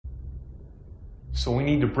So we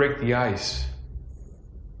need to break the ice.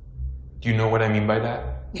 Do you know what I mean by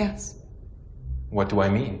that? Yes. What do I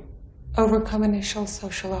mean? Overcome initial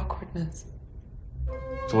social awkwardness.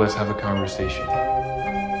 So let's have a conversation.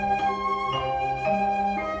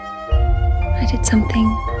 I did something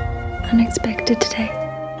unexpected today.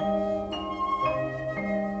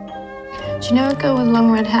 Do you know a girl with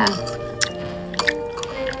long red hair?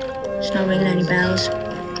 It's not ringing any bells.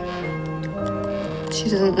 She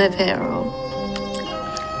doesn't live here, or...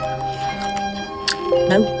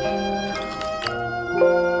 No.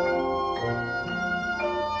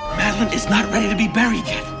 Madeline is not ready to be buried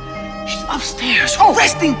yet. She's upstairs,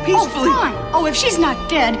 resting peacefully. Oh, fine. Oh, if she's not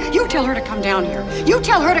dead, you tell her to come down here. You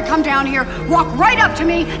tell her to come down here, walk right up to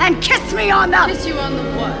me, and kiss me on the... Kiss you on the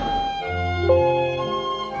what?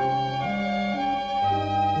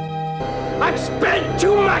 I've spent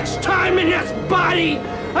too much time in this body.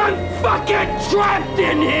 I'm fucking trapped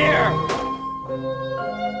in here.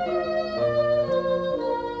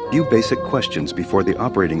 Few basic questions before the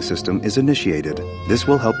operating system is initiated. This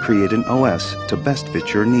will help create an OS to best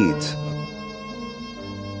fit your needs.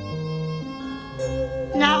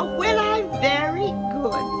 Now, when I'm very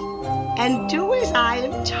good and do as I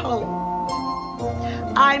am told,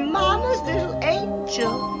 I'm Mama's little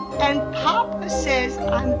angel, and Papa says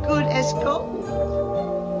I'm good as gold.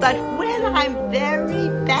 But when I'm very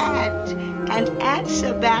bad and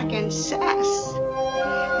answer back and sass,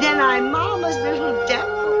 then I'm Mama's little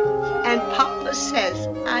devil, and Papa says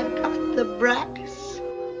I've got the brass.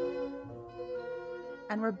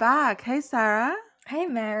 And we're back. Hey, Sarah. Hey,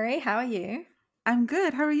 Mary. How are you? I'm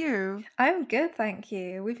good. How are you? I'm good, thank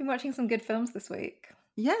you. We've been watching some good films this week.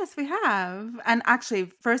 Yes, we have. And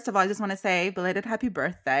actually, first of all, I just want to say belated happy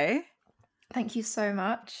birthday. Thank you so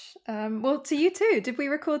much. Well, to you too. Did we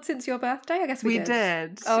record since your birthday? I guess we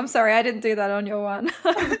did. Oh, I'm sorry. I didn't do that on your one.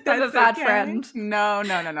 I'm a bad friend. No.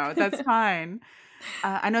 That's fine.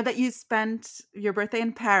 I know that you spent your birthday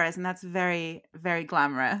in Paris, and that's very, very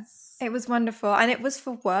glamorous. It was wonderful. And it was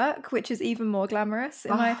for work, which is even more glamorous,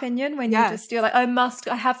 in my opinion, when you're like,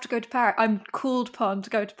 I have to go to Paris. I'm called upon to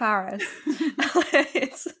go to Paris.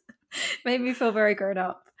 It's made me feel very grown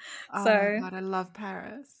up. Oh my God, I love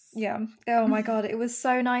Paris. Yeah. Oh my God, it was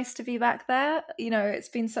so nice to be back there. You know, it's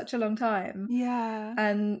been such a long time. Yeah.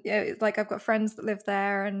 And like I've got friends that live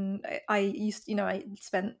there, and I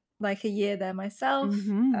spent like a year there myself.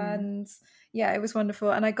 And yeah, it was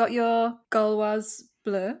wonderful. And I got your Gauloise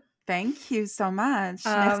Bleu. Thank you so much.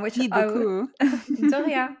 Which which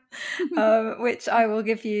I will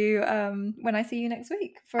give you when I see you next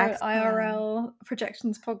week for an IRL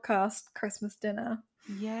Projections podcast Christmas dinner.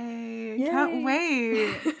 Yay. Can't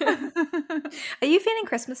wait. Are you feeling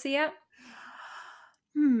Christmassy yet?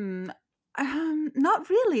 Not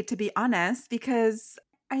really, to be honest, because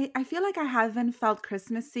I feel like I haven't felt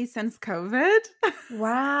Christmassy since COVID.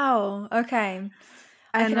 Wow. Okay.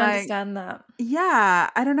 I can understand that. Yeah.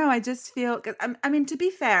 I don't know. I just feel, I mean, to be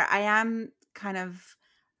fair, I am kind of,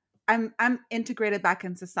 I'm integrated back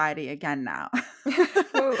in society again now.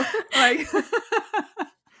 Like,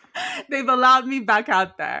 they've allowed me back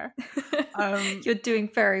out there. You're doing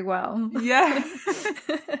very well. Yeah.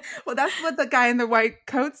 Well, that's what the guy in the white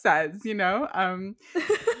coat says, you know?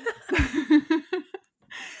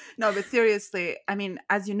 No, but seriously, I mean,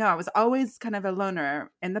 as you know, I was always kind of a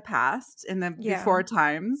loner in the past, in the before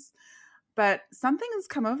times. But something has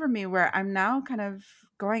come over me where I'm now kind of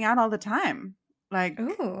going out all the time. Like,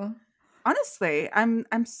 ooh. Honestly, I'm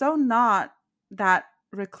so not that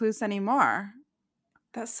recluse anymore.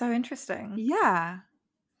 That's so interesting. Yeah.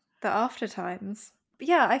 The after times. But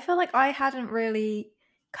yeah, I feel like I hadn't really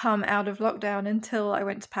come out of lockdown until I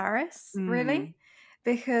went to Paris, really.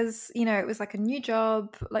 Because, you know, it was like a new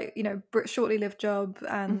job, like, you know, shortly lived job.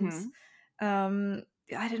 And I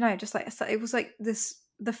don't know, just like, it was like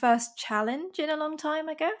the first challenge in a long time,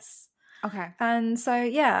 I guess. Okay. And so,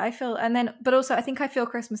 yeah, I feel, and then, but also I think I feel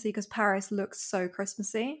Christmassy because Paris looks so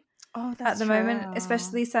Christmassy. Oh, that's at the moment,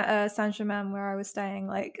 especially Saint-Germain where I was staying,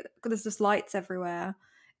 like there's just lights everywhere.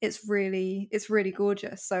 It's really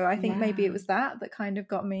gorgeous. So I think maybe it was that kind of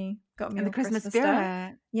got me in the Christmas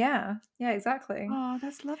spirit. Yeah, exactly. Oh,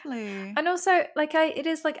 that's lovely. And also, like, it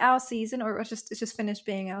is like our season, or it's just finished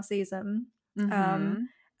being our season.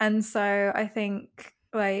 And so I think,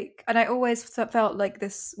 like, and I always felt like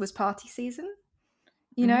this was party season,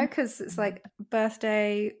 you know, because it's like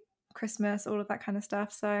birthday, Christmas, all of that kind of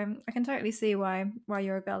stuff. So I can totally see why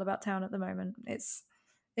you're a girl about town at the moment. It's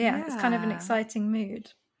kind of an exciting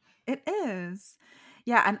mood. It is.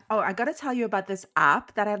 Yeah, and I got to tell you about this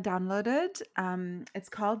app that I've downloaded. It's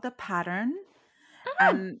called The Pattern.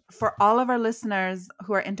 And for all of our listeners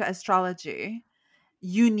who are into astrology,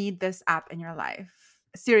 you need this app in your life.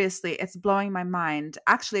 Seriously, it's blowing my mind.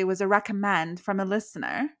 Actually, it was a recommend from a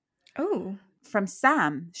listener. Oh. From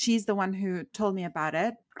Sam. She's the one who told me about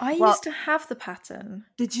it. I used to have the pattern.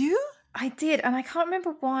 Did you? I did, and I can't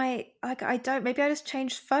remember why. I don't. Maybe I just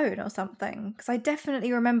changed phone or something, because I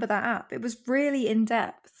definitely remember that app. It was really in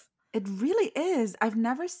depth. It really is. I've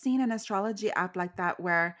never seen an astrology app like that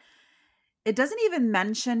where it doesn't even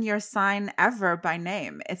mention your sign ever by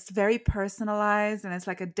name. It's very personalized, and it's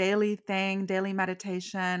like a daily thing, daily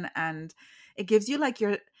meditation, and it gives you like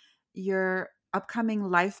your upcoming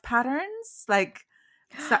life patterns, like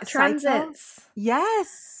transits.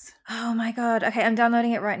 Yes. Oh my god. Okay, I'm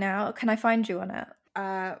downloading it right now. Can I find you on it?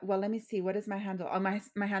 Well, let me see. What is my handle? Oh,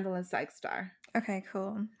 my handle is Psychstar. Okay,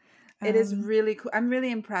 cool. It is really cool. I'm really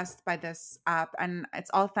impressed by this app, and it's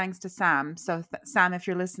all thanks to Sam. So Sam, if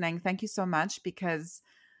you're listening, thank you so much, because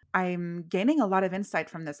I'm gaining a lot of insight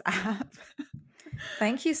from this app.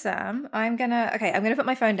 Thank you, Sam. I'm gonna put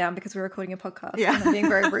my phone down because we're recording a podcast. Yeah. And I'm being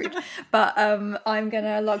very rude. But I'm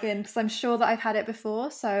gonna log in because I'm sure that I've had it before.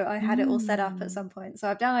 So I had it all set up at some point. So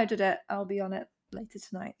I've downloaded it. I'll be on it later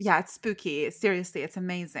tonight. Yeah, it's spooky. Seriously, it's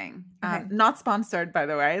amazing. Okay. Not sponsored, by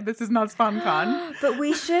the way. This is not SponCon. But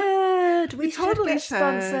we should. We totally should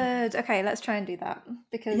get sponsored. Okay, let's try and do that.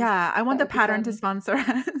 Because yeah, I want the pattern to sponsor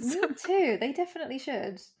us. Me too. They definitely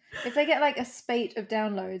should. If they get like a spate of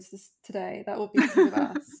downloads today, that will be good with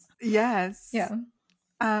us. Yes. Yeah.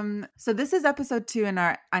 So this is episode 2 in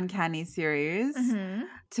our Uncanny series. Mm-hmm.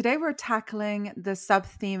 Today we're tackling the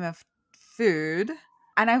sub-theme of food.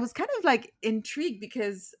 And I was kind of like intrigued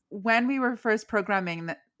because when we were first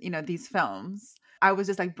programming, these films, I was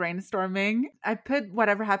just like brainstorming. I put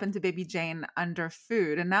Whatever Happened to Baby Jane under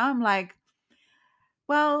food. And now I'm like,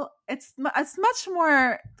 well, it's much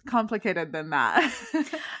more complicated than that.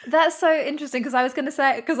 That's so interesting, because I was going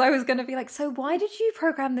to be like, so why did you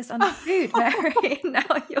program this under food, Mary? Now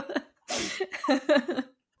you're...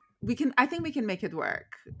 I think we can make it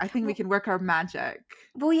work. I think we can work our magic.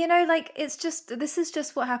 Well, this is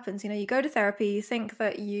just what happens. You go to therapy, you think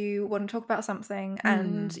that you want to talk about something,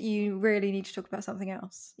 and you really need to talk about something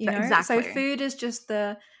else. Exactly. So food is just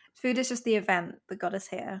the event that got us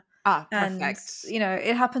here. Ah, perfect. And,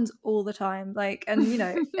 it happens all the time.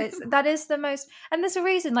 That is the most, and there's a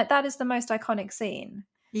reason, that is the most iconic scene.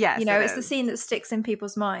 Yes. It's the scene that sticks in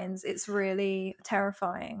people's minds. It's really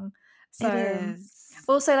terrifying. So, it is.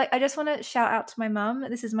 Also, I just want to shout out to my mum.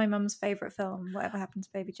 This is my mum's favorite film, Whatever Happened to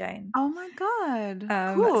Baby Jane. Oh my god.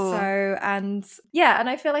 Cool. So, and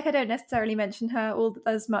I feel like I don't necessarily mention her all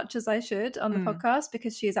as much as I should on the podcast,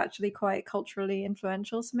 because she is actually quite culturally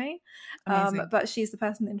influential to me. But she's the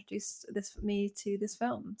person that introduced me to this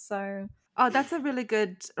film. So, that's a really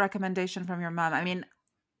good recommendation from your mum. I mean,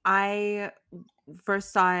 I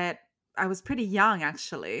first saw it, I was pretty young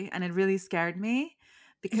actually, and it really scared me.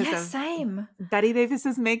 Because same. Betty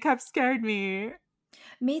Davis's makeup scared me.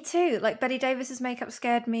 Me too. Betty Davis's makeup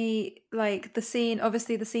scared me. The scene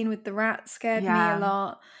with the rat scared me a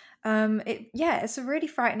lot. It's a really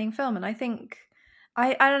frightening film, and I think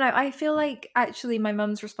I don't know. I feel like actually my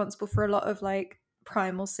mum's responsible for a lot of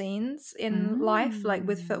primal scenes in life,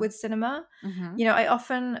 with cinema. Mm-hmm. I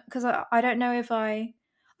often, because I don't know if I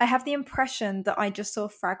have the impression that I just saw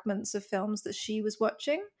fragments of films that she was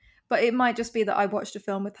watching. But it might just be that I watched a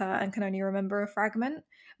film with her and can only remember a fragment.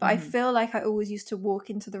 But I feel like I always used to walk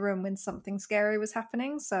into the room when something scary was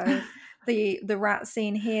happening. So the rat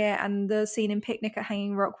scene here, and the scene in Picnic at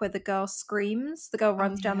Hanging Rock where the girl screams. The girl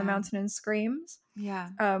runs down the mountain and screams.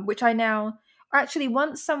 Yeah. Which I now... Actually,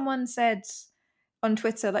 once someone said on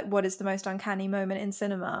Twitter, what is the most uncanny moment in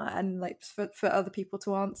cinema? And for other people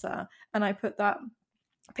to answer. And I put that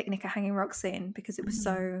Picnic at Hanging Rock scene because it was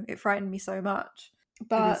it frightened me so much.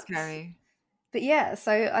 But it is scary. But yeah,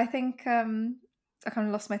 so I think I kind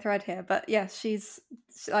of lost my thread here. But yeah,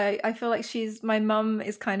 I feel like my mum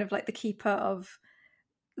is kind of the keeper of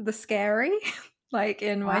the scary,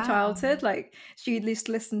 in my childhood. She used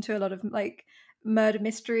to listen to a lot of murder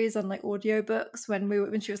mysteries on audiobooks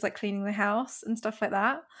when she was cleaning the house and stuff like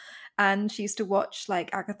that. And she used to watch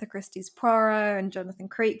Agatha Christie's Poirot and Jonathan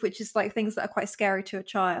Creek, which is things that are quite scary to a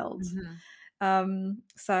child. Mm-hmm.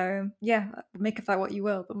 So yeah, make of that what you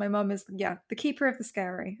will, but my mum is the keeper of the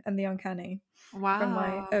scary and the uncanny.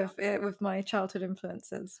 Wow. With my childhood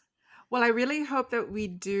influences. Well, I really hope that we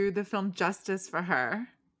do the film justice for her.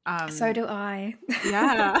 So do I.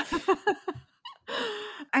 Yeah.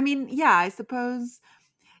 I mean, I suppose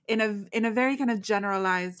in a very kind of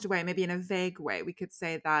generalized way, maybe in a vague way, we could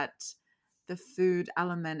say that the food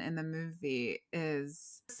element in the movie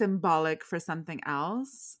is symbolic for something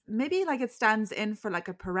else. Maybe like it stands in for like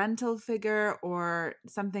a parental figure or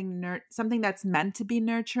something that's meant to be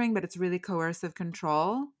nurturing, but it's really coercive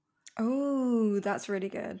control. Oh, that's really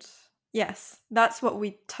good. Yes, that's what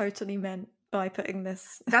we totally meant by putting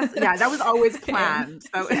this. That was always planned.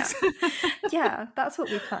 So yeah, that's what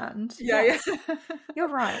we planned. Yeah. You're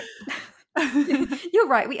right. You're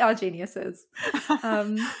right. We are geniuses.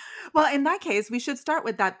 Well, in that case, we should start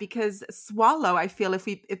with that because Swallow, I feel, if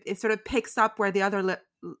it sort of picks up where the other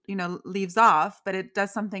leaves off, but it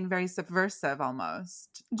does something very subversive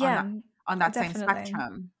almost. Yeah, on that definitely. Same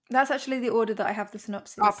spectrum. That's actually the order that I have the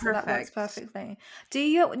synopsis. Oh, perfect. So that works perfectly. Do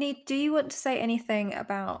you want to say anything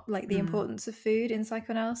about like the importance of food in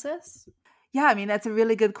psychoanalysis? Yeah, I mean, that's a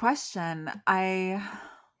really good question. I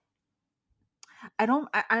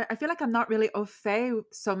feel like I'm not really au fait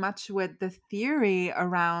so much with the theory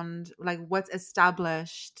around like what's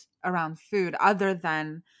established around food other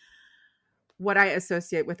than what I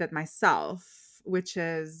associate with it myself, which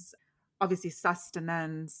is obviously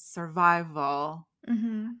sustenance, survival,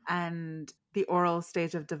 and the oral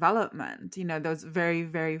stage of development, those very,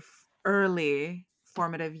 very early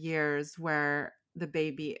formative years where the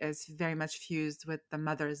baby is very much fused with the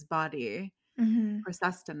mother's body for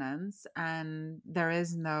sustenance, and there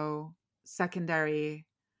is no secondary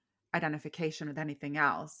identification with anything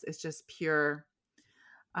else. It's just pure.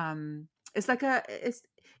 It's like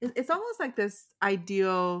it's almost like this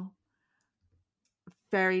ideal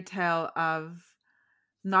fairy tale of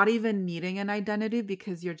not even needing an identity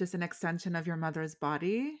because you're just an extension of your mother's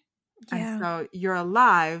body. Yeah. And so you're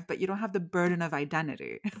alive, but you don't have the burden of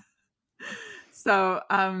identity. So,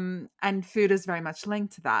 and food is very much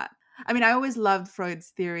linked to that. I mean, I always loved Freud's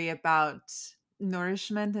theory about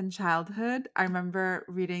nourishment in childhood. I remember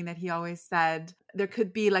reading that he always said there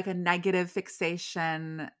could be like a negative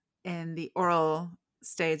fixation in the oral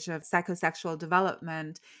stage of psychosexual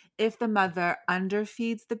development if the mother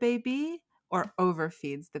underfeeds the baby or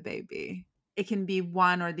overfeeds the baby. It can be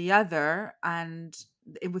one or the other, and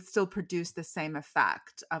it would still produce the same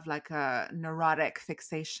effect of like a neurotic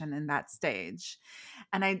fixation in that stage.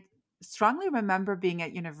 And I strongly remember being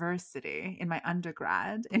at university in my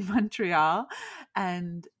undergrad in Montreal,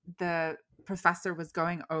 and the professor was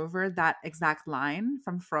going over that exact line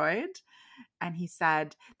from Freud. And he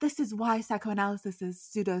said, this is why psychoanalysis is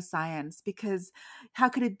pseudoscience, because how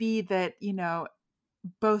could it be that,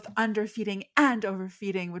 both underfeeding and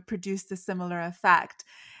overfeeding would produce the similar effect?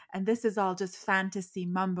 And this is all just fantasy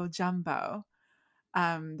mumbo jumbo.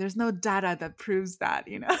 There's no data that proves that,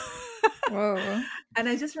 Whoa. And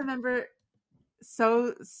I just remember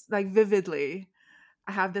so like vividly,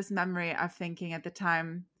 I have this memory of thinking at the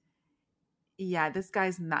time, yeah, this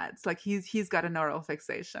guy's nuts. Like he's got an oral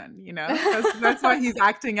fixation, that's why he's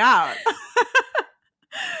acting out.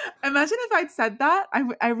 Imagine if I'd said that.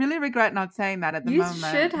 I really regret not saying that at the moment.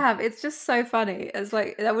 You should have. It's just so funny. It's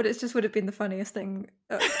like it just would have been the funniest thing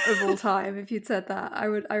of all time if you'd said that. I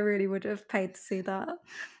really would have paid to see that.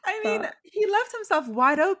 I mean, he left himself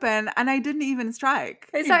wide open, and I didn't even strike.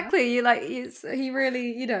 Exactly. He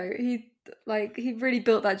really, he really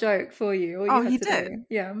built that joke for you. He did. Do.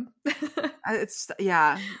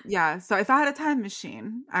 Yeah. Yeah. So if I had a time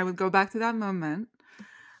machine, I would go back to that moment.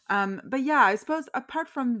 But yeah, I suppose apart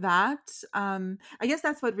from that, I guess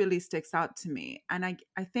that's what really sticks out to me. And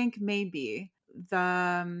I think maybe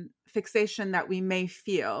the fixation that we may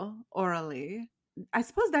feel orally, I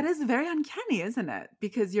suppose that is very uncanny, isn't it?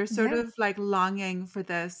 Because you're sort of like longing for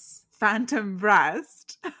this phantom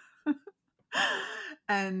breast.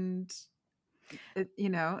 And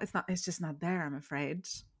it's just not there, I'm afraid.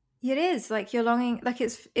 It is like you're longing, like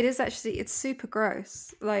it's super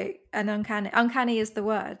gross, like, and uncanny. Uncanny is the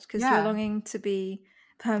word, because you're longing to be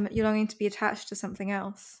attached to something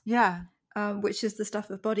else. Yeah. Which is the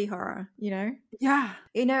stuff of body horror, Yeah.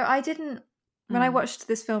 I didn't, when I watched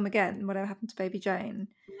this film again, Whatever Happened to Baby Jane,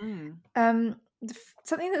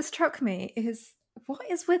 something that struck me is, what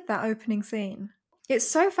is with that opening scene? It's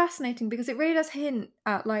so fascinating because it really does hint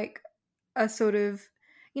at like a sort of,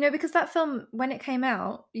 because that film, when it came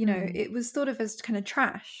out, it was thought of as kind of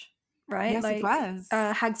trash, right? Yes, it was.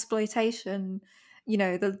 Hagsploitation,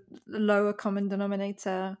 the lower common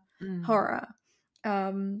denominator horror.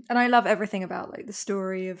 And I love everything about like the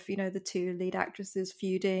story of, the two lead actresses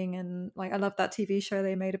feuding, and like I love that TV show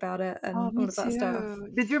they made about it and all of that stuff.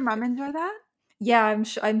 Did your mum enjoy that? Yeah,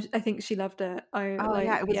 I think she loved it.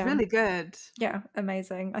 It was really good. Yeah,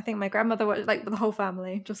 amazing. I think my grandmother watched, like the whole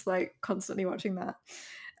family, just like constantly watching that.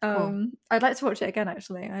 Cool. I'd like to watch it again.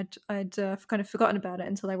 Actually, I'd kind of forgotten about it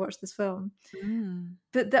until I watched this film.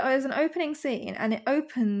 But there is an opening scene, and it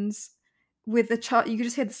opens with the child. You can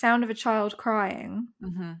just hear the sound of a child crying,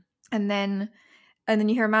 and then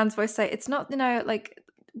you hear a man's voice say, "It's not, like,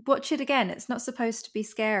 watch it again. It's not supposed to be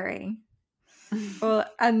scary."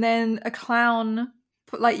 And then a clown,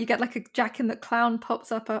 like, you get like a clown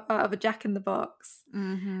pops up out of a Jack in the Box,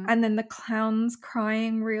 and then the clown's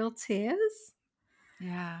crying real tears.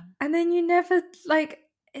 Yeah. And then you never, like,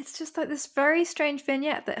 it's just like this very strange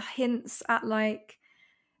vignette that hints at like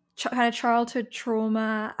kind of childhood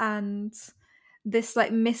trauma and this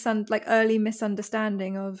like early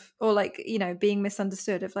misunderstanding of, or like, being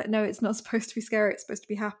misunderstood of like, no, it's not supposed to be scary, it's supposed to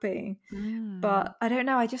be happy. But I don't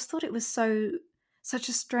know, I just thought it was such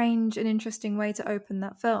a strange and interesting way to open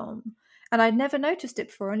that film. And I'd never noticed it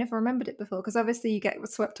before. I never remembered it before, because obviously you get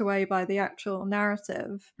swept away by the actual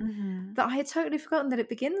narrative. That I had totally forgotten that it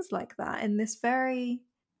begins like that in this very,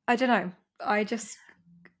 I don't know, I just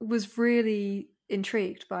was really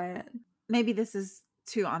intrigued by it. Maybe this is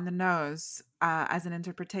too on the nose as an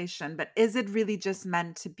interpretation, but is it really just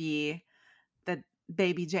meant to be that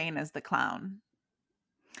Baby Jane is the clown?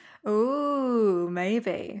 Oh,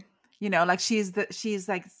 maybe. Like she's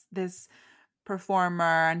like this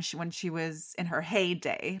performer, and when she was in her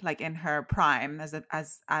heyday, like in her prime as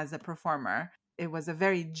a performer, it was a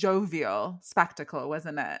very jovial spectacle,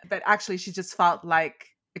 wasn't it? But actually she just felt like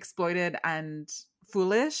exploited and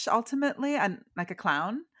foolish ultimately, and like a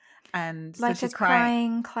clown, and like so she's a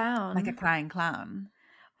crying clown. Like a crying clown.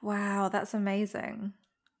 Wow, that's amazing.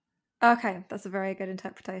 Okay, that's a very good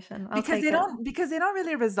interpretation. Because they don't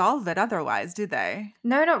really resolve it otherwise, do they?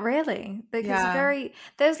 No, not really. Because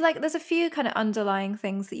there's a few kind of underlying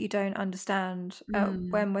things that you don't understand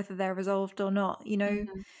whether they're resolved or not.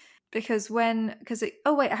 Because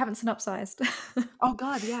oh wait, I haven't synopsized. Oh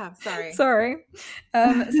God, yeah, sorry. So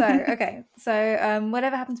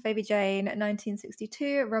Whatever Happened to Baby Jane,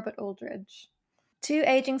 1962, Robert Aldridge. Two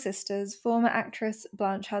aging sisters, former actress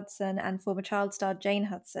Blanche Hudson and former child star Jane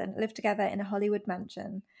Hudson, lived together in a Hollywood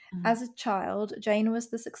mansion. As a child, Jane was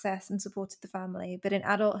the success and supported the family, but in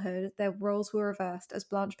adulthood, their roles were reversed as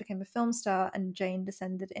Blanche became a film star and Jane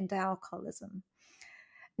descended into alcoholism.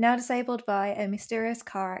 Now disabled by a mysterious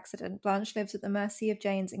car accident, Blanche lives at the mercy of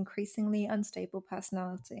Jane's increasingly unstable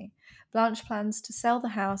personality. Blanche plans to sell the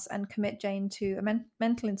house and commit Jane to a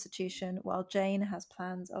mental institution, while Jane has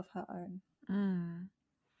plans of her own.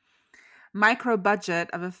 Micro budget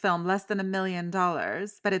of a film, less than $1 million,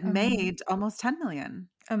 but it made almost 10 million.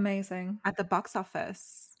 Amazing. At the box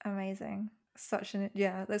office. Amazing.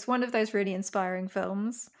 It's one of those really inspiring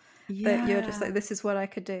films that you're just like, this is what I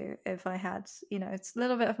could do if I had, it's a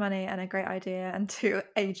little bit of money and a great idea and two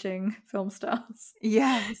aging film stars.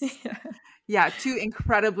 Yes. Yeah, two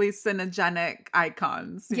incredibly cinegenic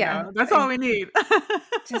icons. That's all we need.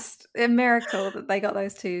 Just a miracle that they got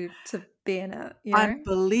those two to be in it.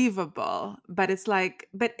 Unbelievable. But it's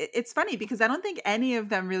funny because I don't think any of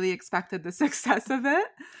them really expected the success of it.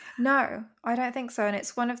 No, I don't think so. And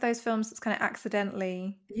it's one of those films that's kind of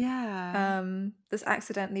accidentally, that's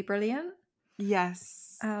accidentally brilliant.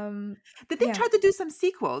 Yes. Did they try to do some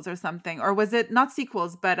sequels or something, or was it not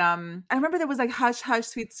sequels? But I remember there was like Hush Hush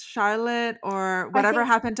Sweet Charlotte, or Whatever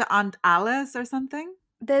Happened to Aunt Alice or something.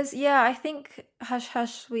 I think Hush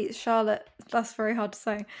Hush Sweet Charlotte, that's very hard to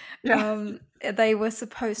say. They were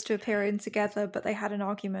supposed to appear in together, but they had an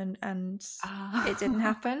argument and it didn't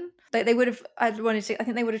happen. I think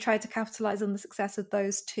they would have tried to capitalize on the success of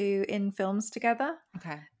those two in films together.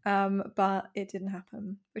 Okay. But it didn't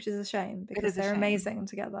happen, which is a shame because they're amazing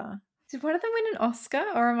together. Did one of them win an Oscar,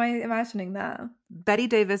 or am I imagining that? Bette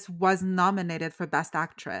Davis was nominated for Best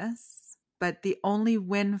Actress, but the only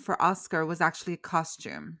win for Oscar was actually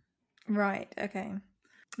costume. Right, okay.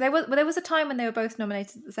 There was a time when they were both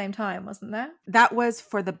nominated at the same time, wasn't there? That was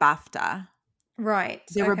for the BAFTA. Right.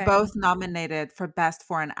 They were both nominated for Best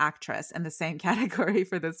Foreign Actress in the same category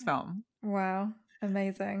for this film. Wow.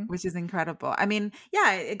 Amazing. Which is incredible. I mean,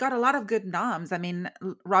 it got a lot of good noms. I mean,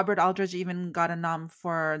 Robert Aldridge even got a nom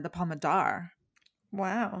for the Palme d'Or.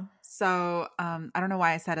 Wow. So I don't know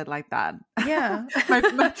why I said it like that. Yeah.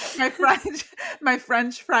 my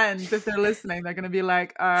French friends, if they're listening, they're going to be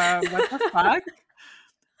like, what the fuck?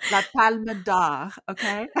 La Palme d'Or,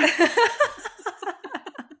 okay?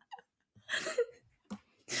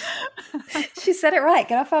 She said it right.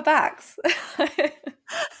 Get off our backs.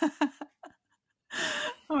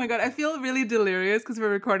 Oh my God, I feel really delirious because we're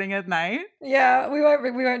recording at night. Yeah, we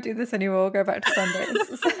won't do this anymore. We'll go back to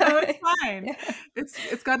Sundays. So. No, it's fine. Yeah.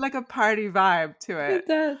 It's got like a party vibe to it. It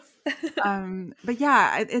does. But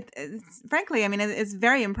yeah, it's frankly, I mean, it's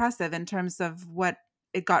very impressive in terms of what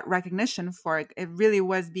it got recognition for. It really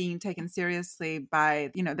was being taken seriously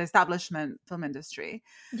by, you know, the establishment film industry.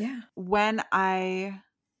 Yeah. When I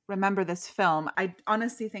remember this film, I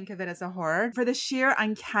honestly think of it as a horror for the sheer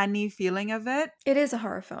uncanny feeling of it. It is a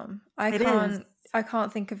horror film. I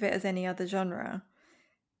can't think of it as any other genre.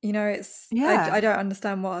 You know, I don't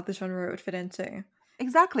understand what other genre it would fit into.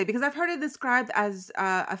 Exactly, because I've heard it described as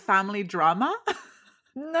a family drama.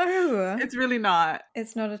 No, it's really not.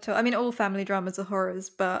 It's not at all. I mean, all family dramas are horrors,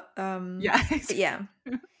 but yeah,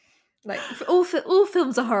 like all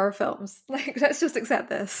films are horror films. Like, let's just accept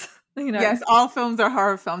this. You know, yes, all films are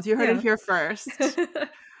horror films. You heard it here first.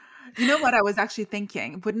 You know what I was actually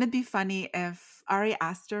thinking? Wouldn't it be funny if Ari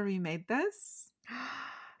Aster remade this?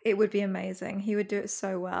 It would be amazing. He would do it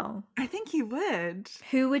so well. I think he would.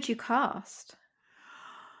 Who would you cast?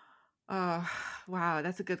 Oh, wow.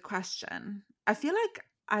 That's a good question. I feel like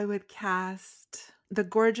I would cast the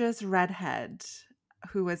gorgeous redhead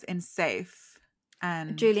who was in Safe,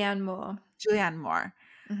 and Julianne Moore.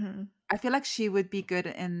 Mm-hmm. I feel like she would be good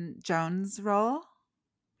in Joan's role.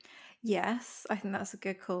 Yes, I think that's a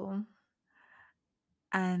good call.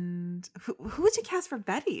 And who would you cast for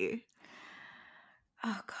Betty?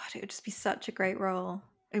 Oh God, it would just be such a great role.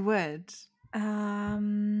 It would.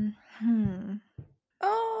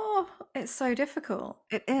 Oh, it's so difficult.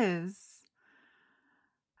 It is.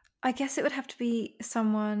 I guess it would have to be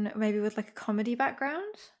someone maybe with like a comedy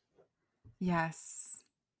background. Yes.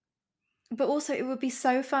 But also it would be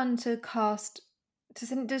so fun to cast. Does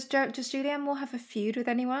Julianne Moore have a feud with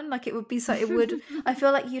anyone? Like, it would be so, it would, I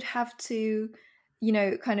feel like you'd have to, you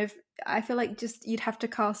know, kind of, I feel like just you'd have to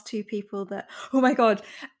cast two people that, oh my God,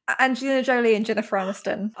 Angelina Jolie and Jennifer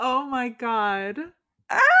Aniston. Oh my God.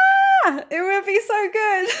 It would be so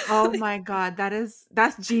good. Oh my God,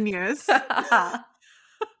 that's genius.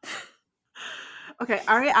 Okay,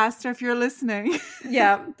 Ari Aster, if you're listening.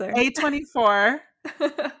 Yeah. A24.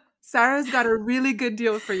 Sarah's got a really good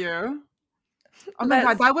deal for you. Oh my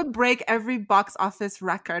God, that would break every box office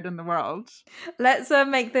record in the world. Let's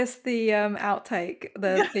make this the outtake,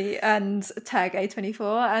 and tag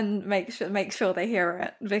A24 and make sure they hear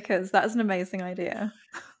it, because that's an amazing idea.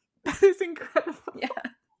 That is incredible. Yeah.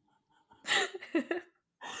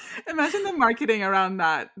 Imagine the marketing around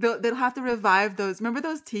that. They'll have to revive those. Remember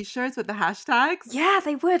those T-shirts with the hashtags? Yeah,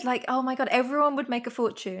 they would. Like, oh my God, everyone would make a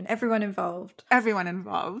fortune. Everyone involved.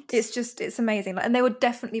 It's amazing. And they would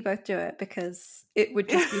definitely both do it, because it would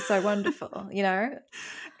just be so wonderful, you know?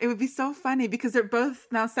 It would be so funny because they're both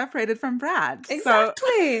now separated from Brad.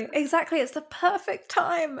 Exactly. Exactly. It's the perfect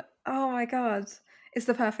time. Oh my God. It's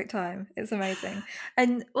the perfect time. It's amazing.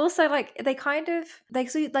 And also, like, they sort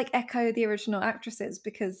of like echo the original actresses,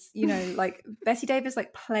 because, you know, like Bette Davis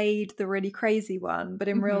like played the really crazy one, but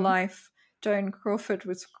in real life Joan Crawford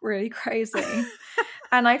was really crazy.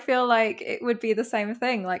 And I feel like it would be the same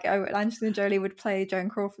thing. Like, Angelina Jolie would play Joan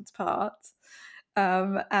Crawford's part,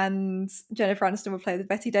 and Jennifer Aniston would play the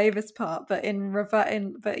Bette Davis part, but in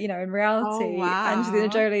reality, Angelina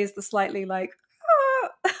Jolie is the slightly like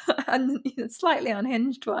and slightly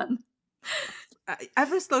unhinged one.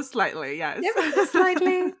 Ever so slightly, yes. Ever so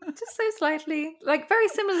slightly, just so slightly, like very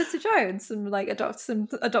similar to Joan. Some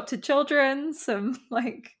adopted children, some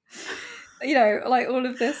like, you know, like all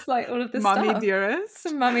of this Mommy stuff. Dearest,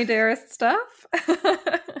 some Mommy Dearest stuff.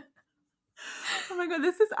 Oh my God,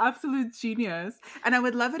 this is absolute genius. And I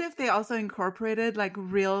would love it if they also incorporated like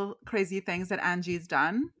real crazy things that Angie's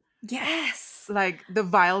done. Yes. Like the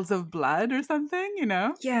vials of blood or something, you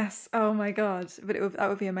know? Yes. Oh my God. But that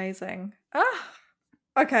would be amazing.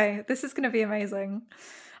 Okay. This is going to be amazing.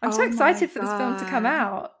 I'm so excited for this film to come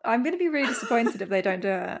out. I'm going to be really disappointed if they don't do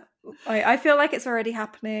it. I feel like it's already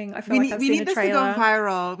happening. I feel like I've seen a trailer. We need this to go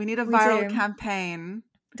viral. We need a viral campaign.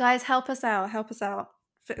 Guys, help us out.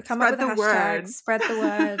 Come up with a hashtag. Spread the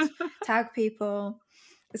word. Tag people.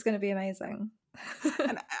 It's going to be amazing.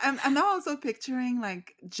 And I'm now also picturing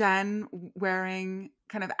like Jen wearing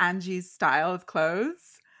kind of Angie's style of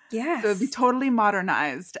clothes. Yes. So it'd be totally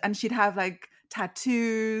modernized, and she'd have like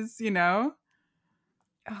tattoos, you know?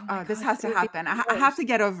 Oh, this has to happen. I have to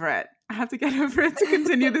get over it. I have to get over it to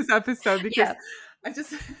continue this episode, because I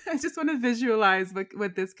just want to visualize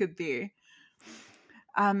what this could be.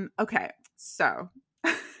 Okay, so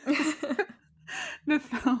the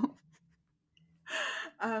film.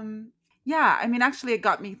 Yeah, I mean, actually, it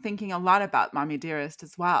got me thinking a lot about Mommy Dearest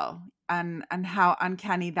as well, and how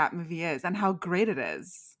uncanny that movie is, and how great it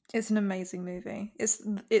is. It's an amazing movie. It's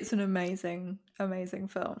an amazing, amazing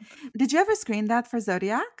film. Did you ever screen that for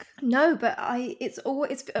Zodiac? No, but it's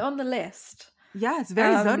on the list. Yeah, it's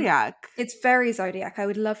very Zodiac. It's very Zodiac. I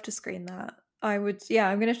would love to screen that. I would, yeah,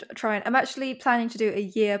 I'm going to try and I'm actually planning to do a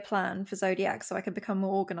year plan for Zodiac so I can become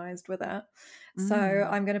more organized with it. So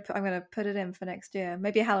I'm going to put it in for next year.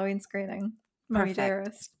 Maybe a Halloween screening, Mummy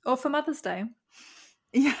Dearest, or for Mother's Day.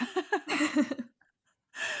 Yeah.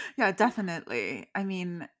 Yeah, definitely. I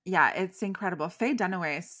mean, yeah, it's incredible. Faye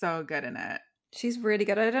Dunaway is so good in it. She's really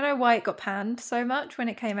good. I don't know why it got panned so much when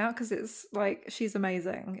it came out because it's like she's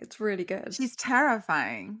amazing. It's really good. She's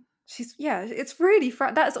terrifying. It's really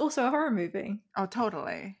that's also a horror movie. Oh,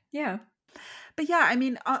 totally. Yeah. But yeah, I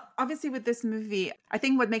mean, obviously with this movie, I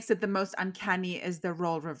think what makes it the most uncanny is the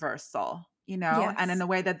role reversal, you know, Yes. and in a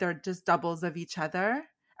way that they're just doubles of each other.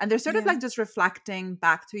 And they're sort of like just reflecting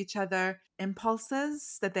back to each other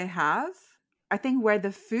impulses that they have. I think where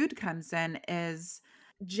the food comes in is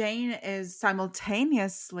Jane is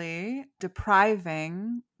simultaneously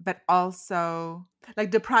depriving, but also like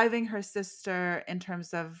depriving her sister in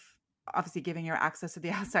terms of obviously giving her access to the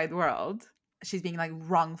outside world. She's being like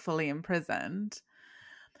wrongfully imprisoned.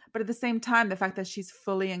 But at the same time, the fact that she's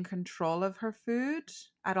fully in control of her food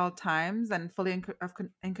at all times and fully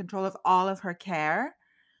in control of all of her care,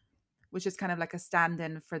 which is kind of like a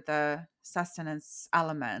stand-in for the sustenance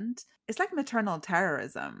element. It's like maternal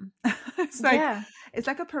terrorism. It's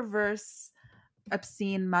like a perverse,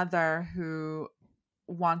 obscene mother who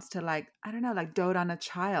wants to like, I don't know, like dote on a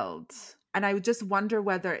child. And I would just wonder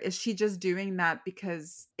whether, is she just doing that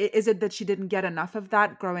because, is it that she didn't get enough of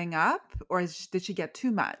that growing up? Or did she get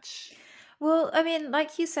too much? Well, I mean,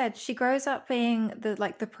 like you said, she grows up being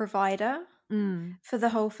the provider for the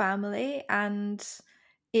whole family. And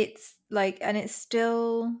it's like, and it's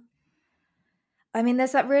still, I mean,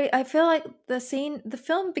 there's that really, I feel like the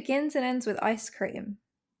film begins and ends with ice cream.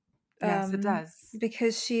 Yes, it does.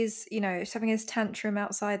 Because she's, you know, she's having this tantrum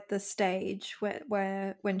outside the stage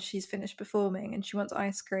where when she's finished performing and she wants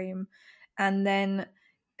ice cream. And then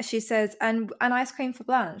she says, and ice cream for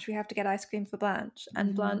Blanche. We have to get ice cream for Blanche.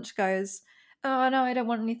 And Blanche goes, oh, no, I don't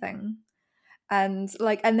want anything. And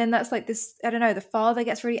then that's like this, I don't know, the father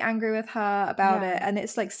gets really angry with her about it. And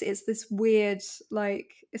it's like, it's this weird, like,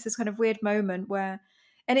 it's this kind of weird moment where,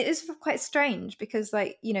 and it is quite strange because,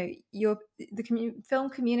 like, you know, film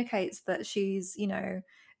communicates that she's, you know,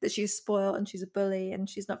 that she's spoiled and she's a bully and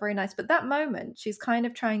she's not very nice. But that moment, she's kind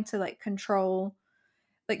of trying to like control,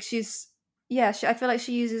 like I feel like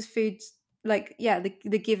she uses food, like,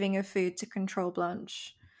 the giving of food to control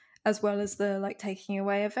Blanche, as well as the like taking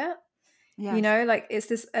away of it. Yes. You know, like it's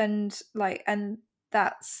this, and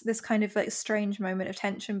that's this kind of like strange moment of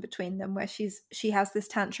tension between them where she has this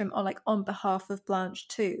tantrum on behalf of Blanche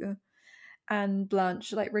too, and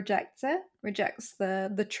Blanche like rejects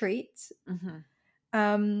the treat.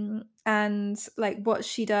 And like what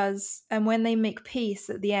she does, and when they make peace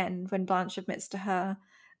at the end, when Blanche admits to her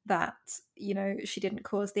that, you know, she didn't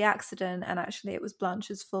cause the accident and actually it was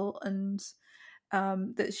Blanche's fault, and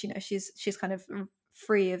that, you know, she's kind of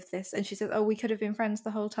free of this, and she says, oh, we could have been friends the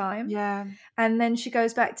whole time. Yeah. And then she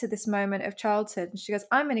goes back to this moment of childhood and she goes,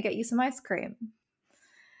 I'm going to get you some ice cream.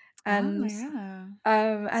 And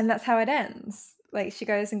and that's how it ends. Like she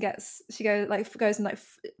goes and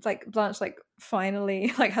Blanche like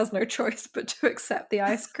finally like has no choice but to accept the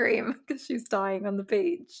ice cream because she's dying on the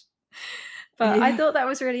beach. But I thought that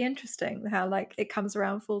was really interesting how like it comes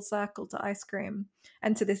around full circle to ice cream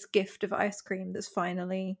and to this gift of ice cream that's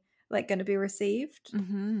finally like going to be received.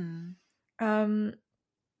 So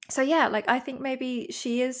yeah, like I think maybe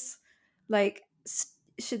she is like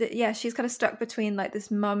she's kind of stuck between like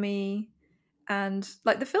this mummy and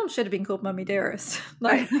like the film should have been called Mummy Dearest,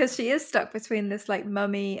 like because she is stuck between this like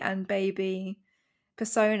mummy and baby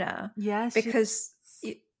persona. Yes,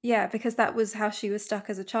 because that was how she was stuck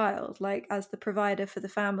as a child, like as the provider for the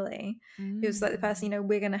family. It was like the person, you know,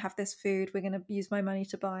 we're going to have this food, we're going to use my money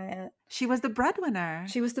to buy it. She was the breadwinner.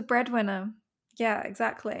 Yeah,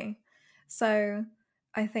 exactly. So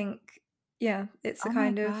I think, yeah, it's a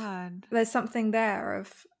kind of, there's something there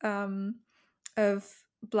of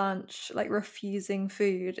Blanche like refusing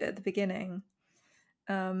food at the beginning,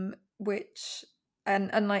 which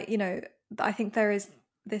and like, you know, I think there is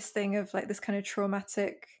this thing of like this kind of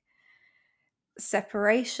traumatic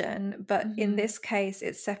separation, but in this case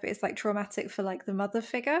it's like traumatic for like the mother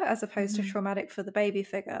figure as opposed to traumatic for the baby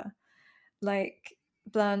figure. Like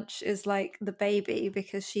Blanche is like the baby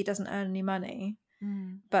because she doesn't earn any money,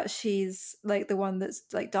 but she's like the one that's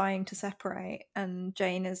like dying to separate, and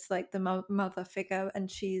Jane is like the mother figure,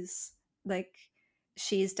 and she's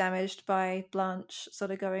damaged by Blanche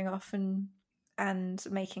sort of going off and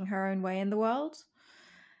making her own way in the world.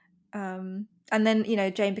 And then, you know,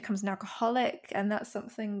 Jane becomes an alcoholic, and that's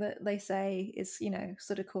something that they say is, you know,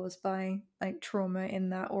 sort of caused by like trauma in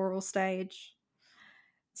that oral stage.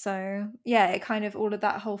 So yeah, it kind of, all of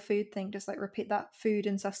that whole food thing, just like repeat that food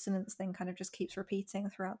and sustenance thing kind of just keeps repeating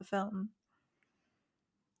throughout the film.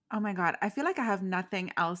 Oh my God. I feel like I have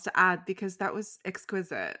nothing else to add because that was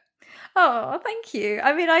exquisite. Oh, thank you.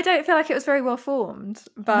 I mean, I don't feel like it was very well formed,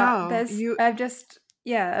 but No, I'm just,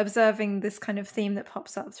 yeah, observing this kind of theme that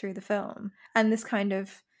pops up through the film, and this kind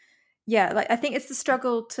of, yeah, like I think it's like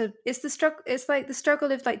the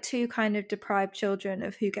struggle of like two kind of deprived children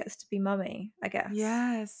of who gets to be mummy, I guess.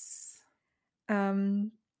 Yes.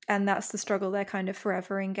 And that's the struggle they're kind of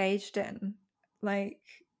forever engaged in. Like,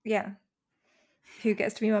 yeah, who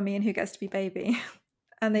gets to be mummy and who gets to be baby.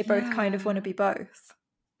 And they both kind of want to be both.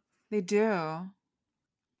 They do.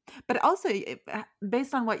 But also,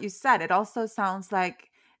 based on what you said, it also sounds like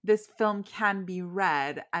this film can be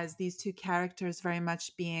read as these two characters very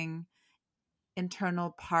much being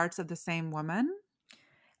internal parts of the same woman.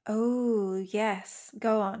 Oh, yes.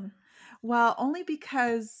 Go on. Well, only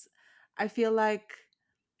because I feel like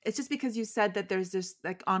it's just because you said that there's this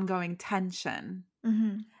like ongoing tension.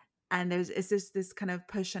 Mm-hmm. And it's just this kind of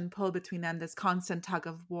push and pull between them, this constant tug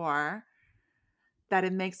of war, that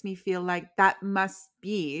it makes me feel like that must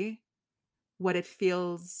be what it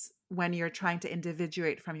feels when you're trying to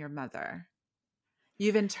individuate from your mother.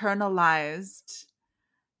 You've internalized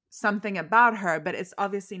something about her, but it's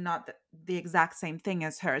obviously not the exact same thing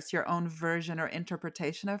as her. It's your own version or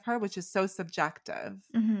interpretation of her, which is so subjective.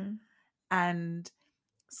 Mm-hmm. And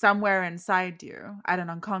somewhere inside you, at an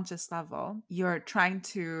unconscious level, you're trying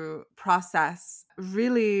to process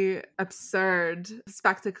really absurd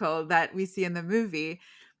spectacle that we see in the movie.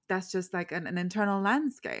 That's just like an internal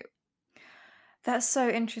landscape. That's so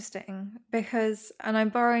interesting because, and I'm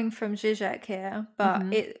borrowing from Zizek here, but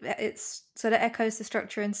it's sort of echoes the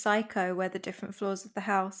structure in Psycho, where the different floors of the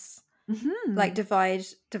house like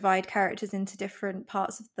divide characters into different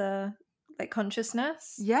parts of the like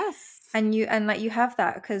consciousness. Yes. And you have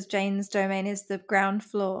that because Jane's domain is the ground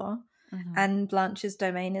floor and Blanche's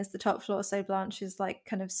domain is the top floor. So Blanche is like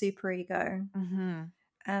kind of superego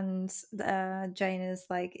and Jane is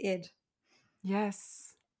like id. Yes.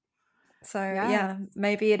 So yeah,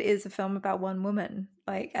 maybe it is a film about one woman,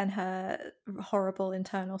 like, and her horrible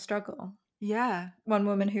internal struggle. Yeah. One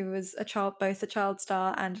woman who was both a child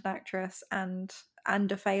star and an actress and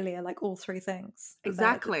a failure, like all three things.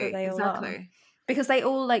 Exactly. They all are. Because they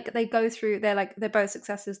all they go through, they're both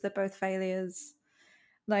successes, they're both failures.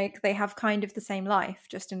 Like they have kind of the same life,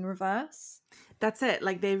 just in reverse. That's it.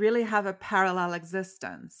 Like they really have a parallel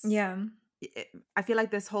existence. Yeah. I feel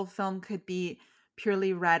like this whole film could be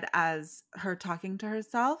purely read as her talking to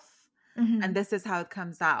herself, and this is how it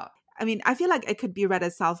comes out. I mean, I feel like it could be read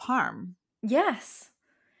as self-harm. Yes,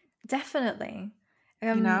 definitely.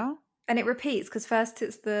 You know, and it repeats because first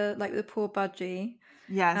it's the poor budgie,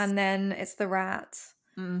 yes, and then it's the rat.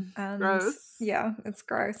 Gross. Yeah, it's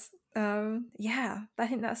gross. Yeah, I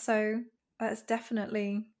think that's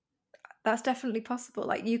definitely possible.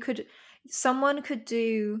 Like someone could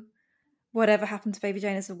do Whatever Happened to Baby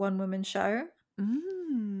Jane as a one-woman show.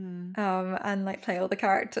 And like play all the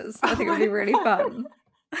characters. I think it would be really fun.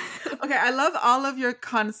 Okay, I love all of your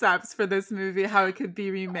concepts for this movie, how it could be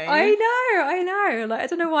remade. I know. Like, I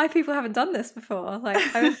don't know why people haven't done this before. Like,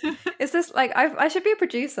 it's this like I should be a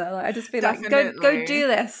producer. Like, I just be Definitely. like, go do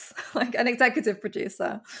this, like an executive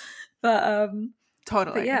producer. But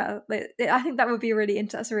totally. But yeah, I think that would be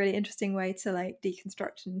that's a really interesting way to like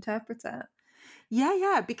deconstruct and interpret it.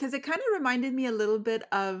 Yeah, because it kind of reminded me a little bit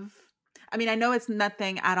of, I mean, I know it's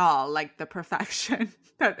nothing at all like The Perfection,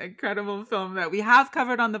 that incredible film that we have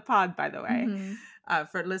covered on the pod, by the way,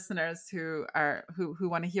 for listeners who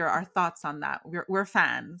want to hear our thoughts on that. We're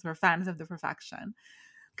fans. We're fans of The Perfection.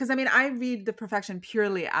 Because, I mean, I read The Perfection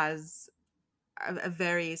purely as a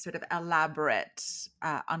very sort of elaborate,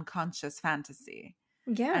 unconscious fantasy.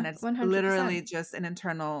 Yeah, and it's 100%. literally just an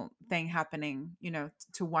internal thing happening,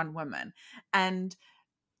 to one woman. And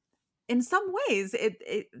in some ways,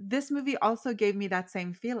 this movie also gave me that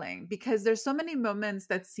same feeling, because there's so many moments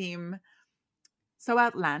that seem so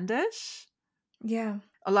outlandish. Yeah.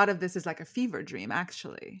 A lot of this is like a fever dream,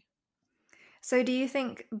 actually. So do you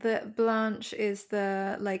think that Blanche is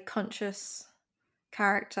the like conscious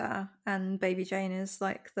character and Baby Jane is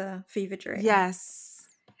like the fever dream? Yes.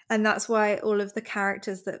 And that's why all of the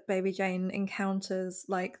characters that Baby Jane encounters,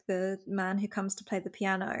 like the man who comes to play the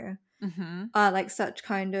piano, are like such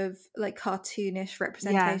kind of like cartoonish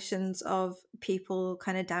representations of people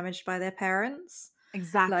kind of damaged by their parents.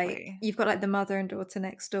 Exactly. Like you've got like the mother and daughter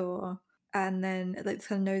next door, and then like this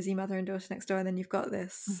kind of nosy mother and daughter next door, and then you've got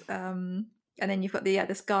this and then you've got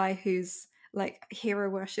this guy who's like hero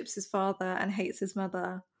worships his father and hates his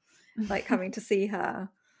mother, like coming to see her.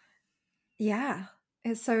 Yeah,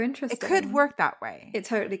 it's so interesting. It could work that way. It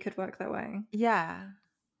totally could work that way. Yeah.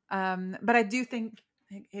 But I do think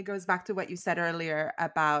it goes back to what you said earlier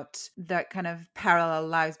about the kind of parallel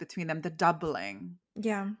lives between them, the doubling.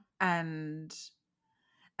 Yeah. And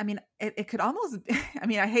I mean, it could almost, I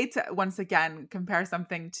mean, I hate to once again compare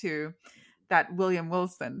something to that William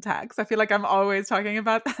Wilson text. I feel like I'm always talking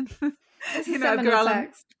about that. You know, Edgar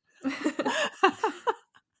Allan.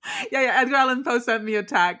 yeah, Edgar Allan Poe sent me a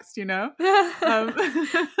text, you know,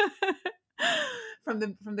 from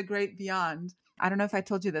the great beyond. I don't know if I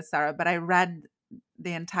told you this, Sarah, but I read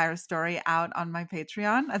the entire story out on my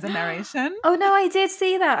Patreon as a narration. Oh no, I did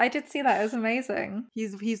see that. It was amazing.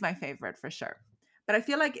 He's my favorite for sure. But I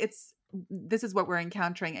feel like this is what we're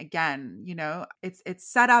encountering again, you know. It's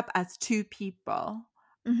set up as two people,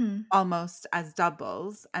 almost as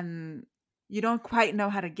doubles, and you don't quite know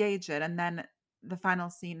how to gauge it. And then the final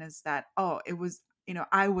scene is that, oh, it was, you know,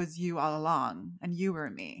 I was you all along and you were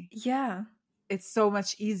me. Yeah. It's so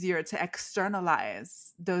much easier to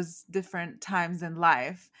externalize those different times in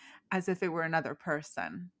life as if it were another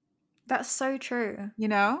person. That's so true. You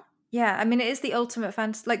know? Yeah, I mean, it is the ultimate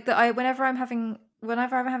fantasy. Like whenever I'm having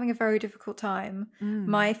a very difficult time,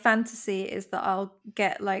 my fantasy is that I'll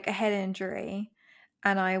get like a head injury,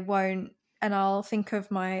 and I'll think of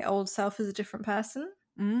my old self as a different person.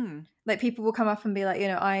 Like people will come up and be like, you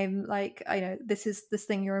know, I'm like, you know, this is this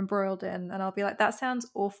thing you're embroiled in, and I'll be like, that sounds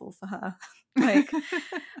awful for her. Like,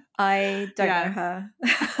 I don't know her.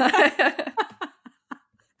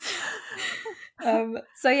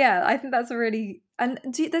 So yeah, I think that's a really, and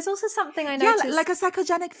there's also something I noticed, like a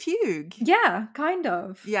psychogenic fugue. Yeah, kind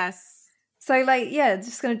of. Yes. So like, yeah,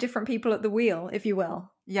 just kind of different people at the wheel, if you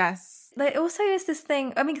will. Yes. There also is this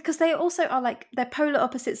thing, I mean, because they also are like, they're polar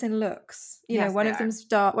opposites in looks. You know, one of them's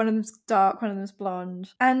dark, one of them's blonde.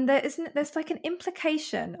 And there's like an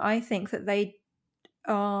implication, I think, that they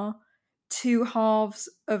are two halves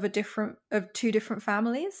of two different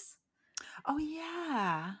families. Oh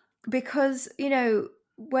yeah. Because, you know,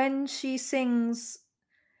 when she sings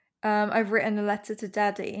I've written a letter to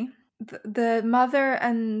Daddy, the mother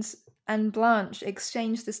and Blanche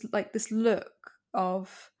exchange this look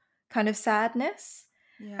of kind of sadness.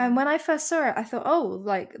 Yeah. And when I first saw it, I thought, oh,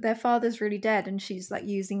 like their father's really dead and she's like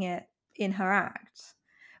using it in her act.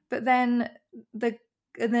 But then the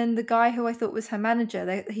guy who I thought was her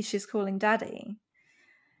manager, she's calling Daddy.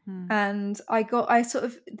 And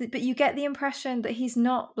but you get the impression that he's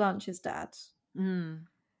not Blanche's dad.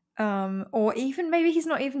 Or even maybe he's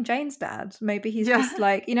not even Jane's dad. Maybe he's just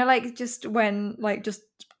like, you know, like just when like just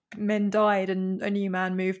men died and a new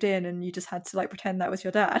man moved in and you just had to like pretend that was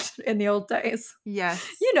your dad in the old days. Yes.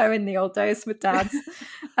 You know, in the old days with dads.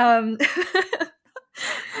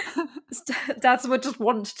 Dads would just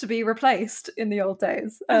want to be replaced in the old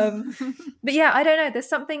days. But yeah, I don't know.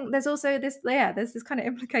 There's also this kind of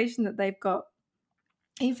implication that they've got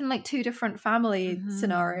even like two different family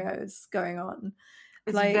scenarios going on.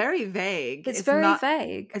 It's like, very vague. It's very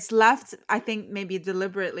vague. It's left, I think, maybe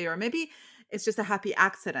deliberately, or maybe it's just a happy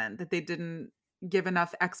accident that they didn't give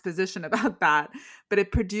enough exposition about that. But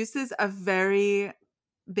it produces a very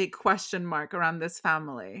big question mark around this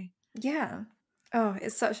family. Yeah. Oh,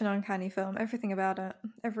 it's such an uncanny film. Everything about it.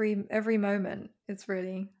 Every moment. It's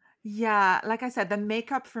really... Yeah, like I said, the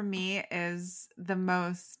makeup for me is the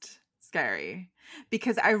most scary.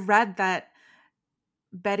 Because I read that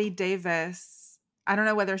Bette Davis, I don't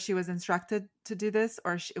know whether she was instructed to do this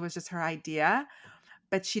or it was just her idea,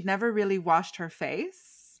 but she never really washed her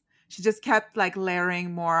face. She just kept like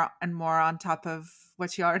layering more and more on top of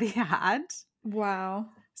what she already had. Wow.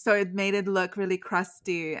 So it made it look really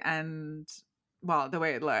crusty and... well, the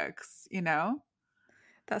way it looks, you know?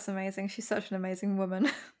 That's amazing. She's such an amazing woman.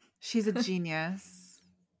 She's a genius.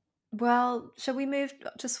 Well, shall we move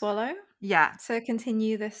to Swallow? Yeah. To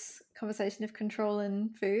continue this conversation of control in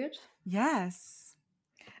food? Yes.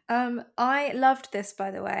 I loved this,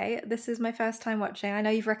 by the way. This is my first time watching. I know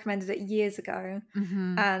you've recommended it years ago.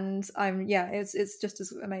 And it's just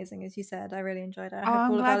as amazing as you said. I really enjoyed it. I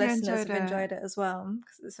hope all of our listeners have enjoyed it as well,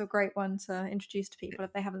 because it's a great one to introduce to people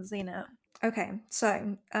if they haven't seen it. Okay,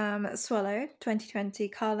 so Swallow 2020,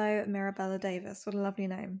 Carlo Mirabella Davis. What a lovely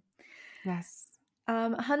name. Yes.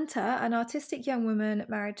 Hunter, an artistic young woman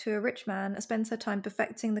married to a rich man, spends her time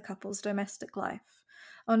perfecting the couple's domestic life.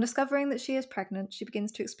 On discovering that she is pregnant, she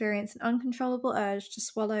begins to experience an uncontrollable urge to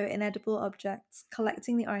swallow inedible objects,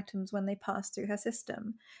 collecting the items when they pass through her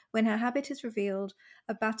system. When her habit is revealed,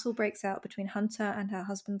 a battle breaks out between Hunter and her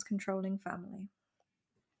husband's controlling family.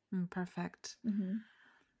 Perfect. Mm-hmm.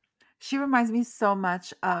 She reminds me so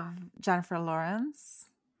much of Jennifer Lawrence.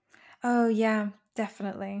 Oh, yeah,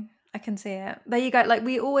 definitely. I can see it. There you go. Like,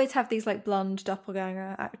 we always have these like blonde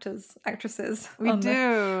doppelganger actresses. We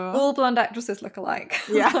do. All blonde actresses look alike.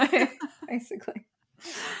 Yeah. Basically.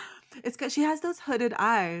 It's because she has those hooded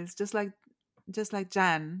eyes, just like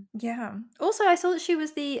Jen. Yeah. Also, I saw that she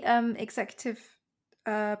was the executive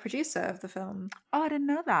producer of the film. Oh, I didn't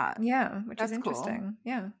know that. Yeah, which That's is interesting. cool.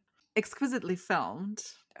 Yeah. Exquisitely filmed.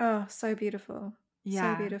 Oh, so beautiful.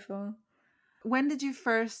 Yeah. So beautiful. When did you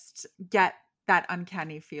first get that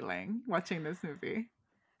uncanny feeling watching this movie?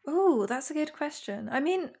 Oh, that's a good question. I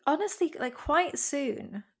mean, honestly, like quite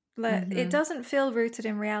soon. Like it doesn't feel rooted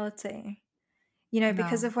in reality. You know,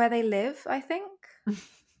 because of where they live, I think.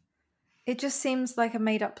 It just seems like a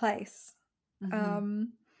made up place.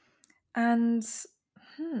 And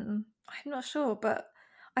I'm not sure, but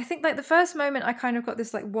I think like the first moment I kind of got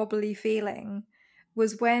this like wobbly feeling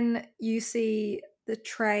was when you see the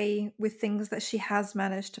tray with things that she has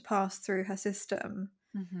managed to pass through her system.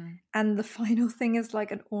 And the final thing is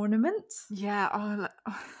like an ornament. Yeah. Oh,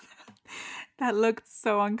 that looked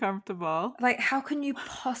so uncomfortable. Like, how can you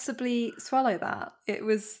possibly swallow that? It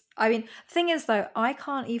was, I mean, the thing is though, I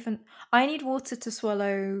need water to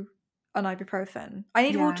swallow an ibuprofen. I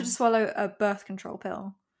need water to swallow a birth control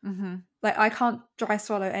pill. Like, I can't dry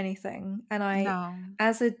swallow anything. And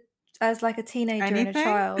as like a teenager and a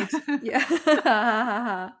child.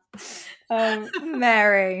 Yeah.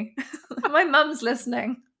 Mary. My mum's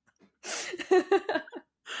listening.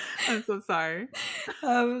 I'm so sorry.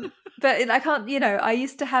 But I can't, I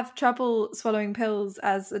used to have trouble swallowing pills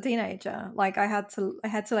as a teenager. Like I had to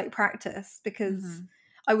like practice because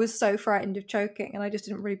I was so frightened of choking and I just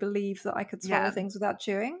didn't really believe that I could swallow things without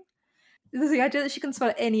chewing. The idea that she can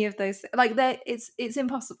swallow any of those, like it's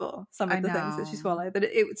impossible. Some of the things that she swallowed, but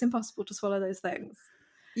it's impossible to swallow those things.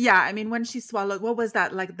 Yeah, I mean, when she swallowed, what was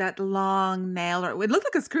that? Like that long nail, or it looked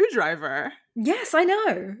like a screwdriver. Yes, I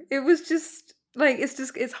know. It was just like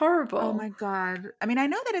it's horrible. Oh my god! I mean, I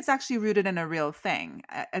know that it's actually rooted in a real thing.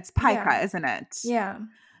 It's pica, isn't it? Yeah.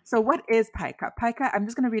 So what is pica? Pica. I'm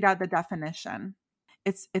just going to read out the definition.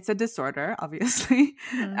 It's a disorder, obviously.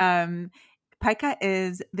 Pica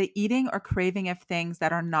is the eating or craving of things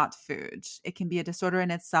that are not food. It can be a disorder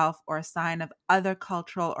in itself or a sign of other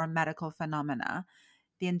cultural or medical phenomena.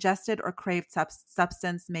 The ingested or craved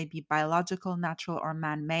substance may be biological, natural, or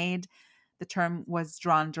man-made. The term was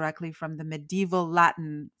drawn directly from the medieval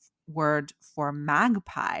Latin word for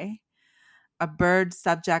magpie, a bird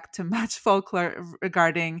subject to much folklore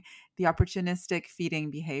regarding the opportunistic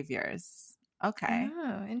feeding behaviors. Okay.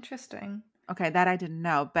 Oh, interesting. Okay, that I didn't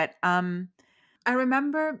know. But I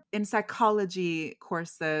remember in psychology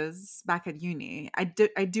courses back at uni, I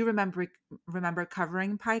do remember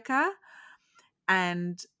covering pica.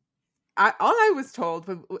 And all I was told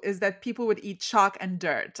is that people would eat chalk and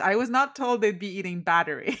dirt. I was not told they'd be eating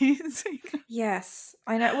batteries. Yes,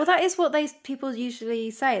 I know. Well, that is what people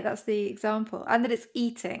usually say. That's the example. And that it's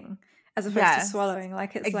eating as opposed to swallowing.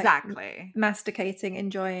 Like it's like masticating,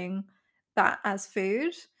 enjoying that as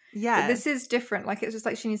food. Yeah. But this is different. Like it's just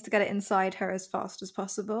like she needs to get it inside her as fast as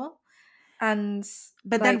possible.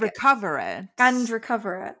 But then recover it. And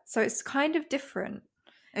recover it. So it's kind of different.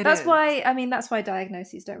 That's why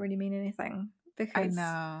diagnoses don't really mean anything, because I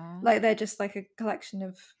know, like they're just like a collection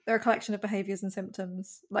of behaviors and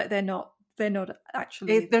symptoms. Like they're not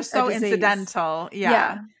actually they're so incidental.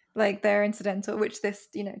 Yeah, like they're incidental, which this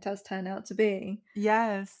does turn out to be.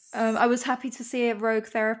 Yes. I was happy to see a rogue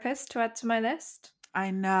therapist to add to my list.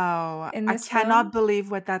 I know. I cannot believe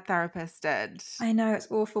what that therapist did. I know, it's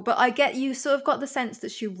awful, but you sort of got the sense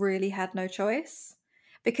that she really had no choice.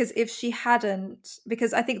 Because if she hadn't,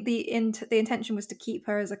 because I think the intention was to keep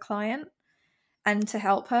her as a client and to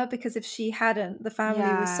help her, because if she hadn't, the family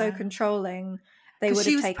was so controlling, they would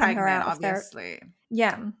have taken her out of obviously.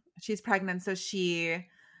 Yeah. She's pregnant, so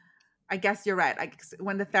I guess you're right. Like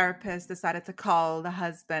when the therapist decided to call the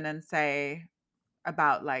husband and say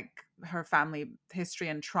about like her family history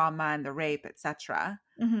and trauma and the rape, etc.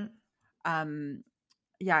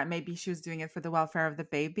 Maybe she was doing it for the welfare of the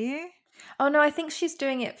baby. Oh no, I think she's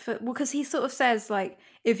doing it because he sort of says like,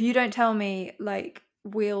 if you don't tell me, like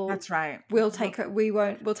we'll take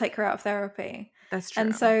her out of therapy. That's true.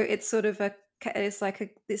 And so it's sort of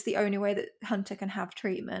it's the only way that Hunter can have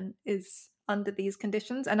treatment is under these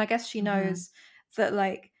conditions. And I guess she knows that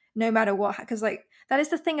like no matter what, because like that is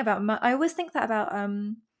the thing about I always think that about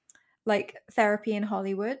like therapy in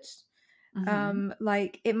Hollywood.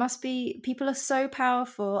 Like it must be, people are so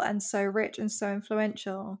powerful and so rich and so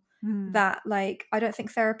influential that like I don't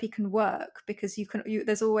think therapy can work, because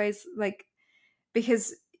there's always like,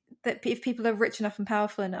 because that if people are rich enough and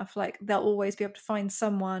powerful enough, like they'll always be able to find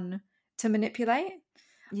someone to manipulate.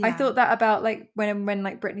 I thought that about like when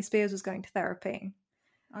like Britney Spears was going to therapy.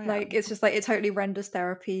 Like it's just like it totally renders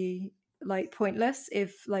therapy like pointless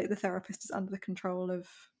if like the therapist is under the control of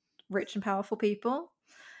rich and powerful people.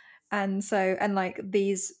 And so, and like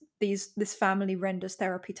this family renders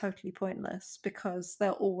therapy totally pointless, because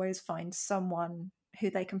they'll always find someone who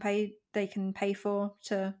they can pay for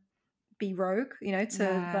to be rogue, you know,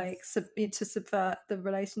 to like to subvert the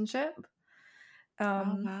relationship.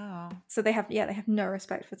 Wow. So they have no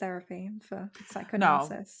respect for therapy, for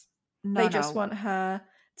psychoanalysis. No, they just want her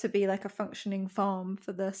to be like a functioning farm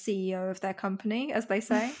for the CEO of their company, as they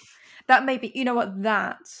say. That made me, you know what,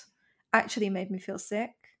 that actually made me feel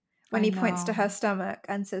sick. When he points to her stomach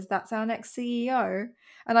and says, "That's our next CEO."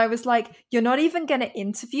 And I was like, you're not even going to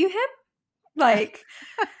interview him? Like,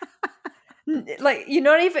 like you're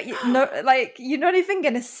not even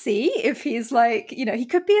going to see if he's like, you know, he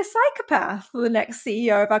could be a psychopath, the next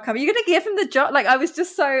CEO of our company. You're going to give him the job? Like, I was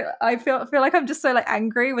just so, I feel like I'm just so like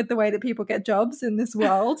angry with the way that people get jobs in this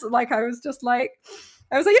world. Like, I was like,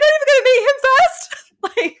 you're not even going to meet him first?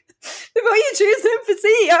 Like, before you choose him for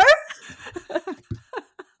CEO?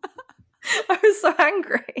 I was so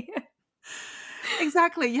angry.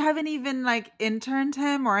 Exactly. You haven't even like interned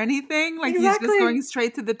him or anything. Like Exactly. He's just going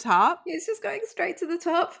straight to the top. He's just going straight to the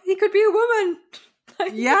top. He could be a woman.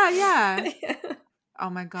 Yeah. Oh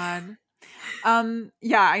my God.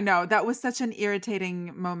 Yeah, I know. That was such an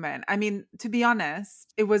irritating moment. I mean, to be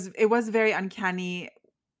honest, it was very uncanny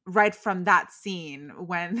right from that scene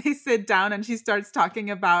when they sit down and she starts talking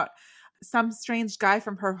about some strange guy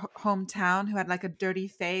from her hometown who had like a dirty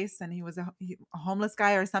face, and he was a homeless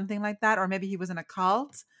guy or something like that, or maybe he was in a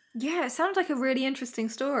cult. Yeah, it sounded like a really interesting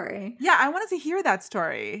story. Yeah, I wanted to hear that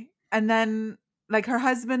story. And then like her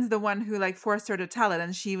husband's the one who like forced her to tell it,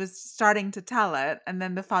 and she was starting to tell it, and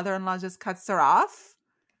then the father-in-law just cuts her off.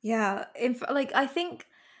 Yeah, like I think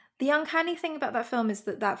the uncanny thing about that film is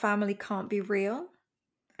that family can't be real.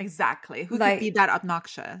 Exactly. Who could be that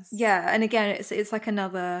obnoxious? Yeah, and again, it's like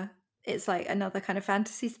another kind of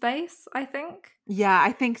fantasy space, I think. Yeah,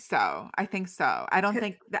 I think so. I think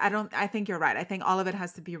you're right. I think all of it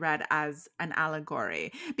has to be read as an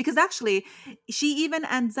allegory, because actually she even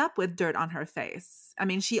ends up with dirt on her face. I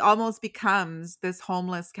mean, she almost becomes this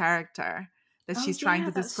homeless character that she's trying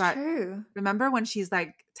to describe. True. Remember when she's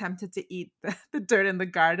like tempted to eat the dirt in the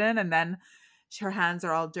garden, and then her hands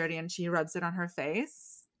are all dirty and she rubs it on her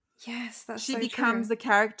face? Yes, that's she so becomes true. the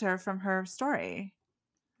character from her story.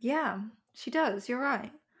 Yeah, she does. You're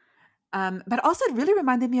right. But also it really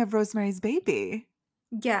reminded me of Rosemary's Baby.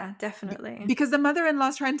 Yeah, definitely. Because the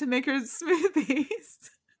mother-in-law's trying to make her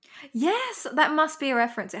smoothies. Yes, that must be a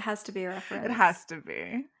reference. It has to be a reference. It has to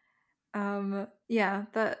be. Yeah,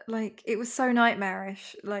 that like it was so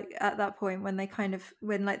nightmarish. Like at that point when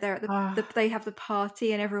they're at they have the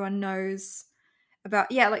party and everyone knows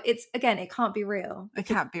about. Yeah, like it's again, it can't be real. It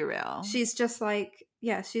can't be real. She's just like,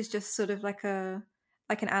 yeah, she's just sort of like an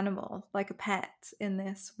animal, like a pet in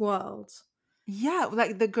this world. Yeah,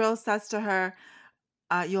 like the girl says to her,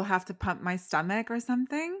 "You'll have to pump my stomach" or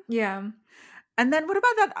something. Yeah. And then what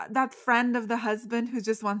about that friend of the husband who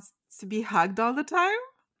just wants to be hugged all the time?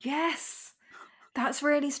 Yes. That's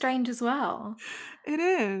really strange as well. It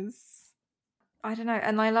is. I don't know.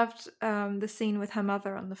 And I loved the scene with her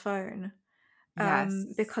mother on the phone. Yes.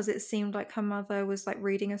 Because it seemed like her mother was like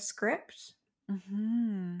reading a script.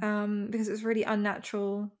 Mm-hmm. Because it's a really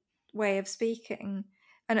unnatural way of speaking.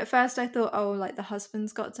 And at first I thought, oh, like the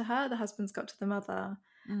husband's got to her, the husband's got to the mother,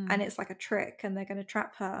 and it's like a trick and they're going to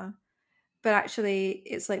trap her. But actually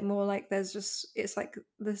it's like more like it's like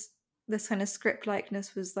this kind of script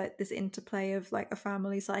likeness was like this interplay of like a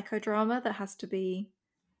family psychodrama that has to be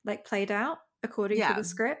like played out according to the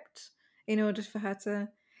script in order for her to,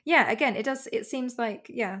 again, it seems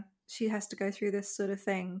like, she has to go through this sort of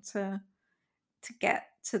thing to get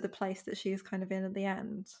to the place that she's kind of in at the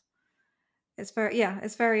end. It's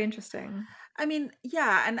very interesting. I mean,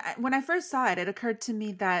 and when I first saw it, it occurred to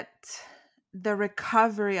me that the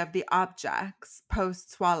recovery of the objects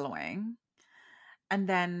post swallowing and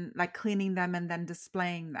then like cleaning them and then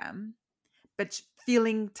displaying them, but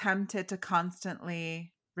feeling tempted to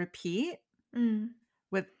constantly repeat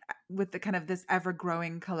with the kind of this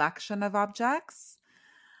ever-growing collection of objects,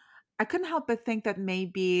 I couldn't help but think that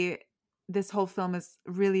maybe this whole film is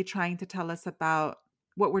really trying to tell us about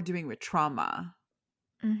what we're doing with trauma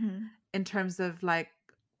in terms of like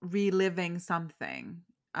reliving something.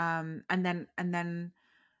 And then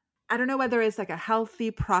I don't know whether it's like a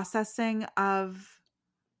healthy processing of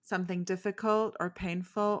something difficult or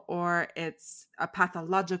painful, or it's a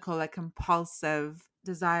pathological, like compulsive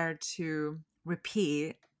desire to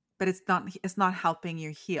repeat, but it's not helping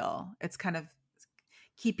you heal. It's kind of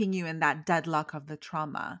keeping you in that deadlock of the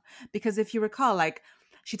trauma. Because if you recall, like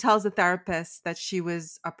she tells the therapist that she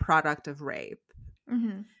was a product of rape.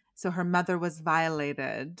 So her mother was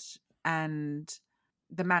violated, and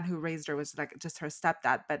the man who raised her was like just her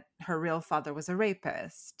stepdad, but her real father was a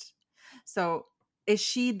rapist. So is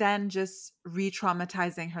she then just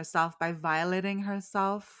re-traumatizing herself by violating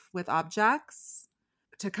herself with objects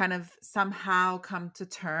to kind of somehow come to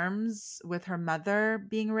terms with her mother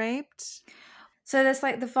being raped? So there's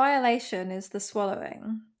like the violation is the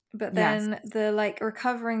swallowing, but then the like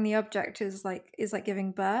recovering the object is like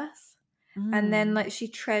giving birth. And then like she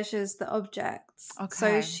treasures the objects.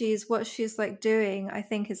 So what she's like doing, I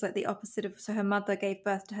think, is like the opposite of, so her mother gave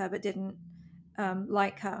birth to her but didn't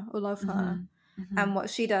like her or love her. And what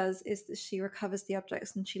she does is that she recovers the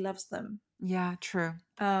objects and she loves them. Yeah, true.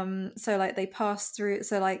 So like they pass through,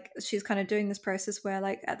 so like she's kind of doing this process where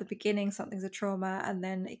like at the beginning something's a trauma and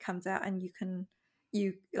then it comes out and you can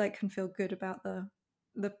feel good about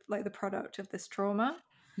the product of this trauma.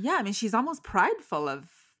 Yeah, I mean she's almost prideful of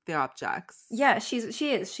the objects. Yeah, she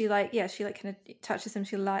is. She like kind of touches them,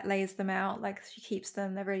 she lays them out, like she keeps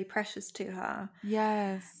them, they're really precious to her.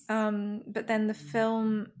 Yes. But then the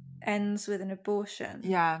film ends with an abortion.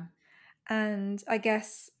 Yeah. And I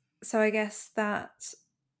guess that,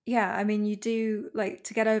 yeah, I mean, you do, like,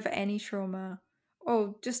 to get over any trauma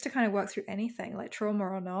or just to kind of work through anything, like trauma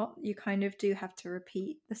or not, you kind of do have to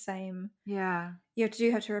repeat the same. Yeah.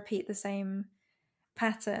 You have to repeat the same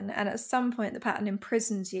pattern. And at some point, the pattern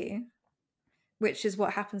imprisons you, which is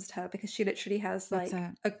what happens to her, because she literally has, like,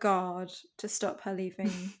 a guard to stop her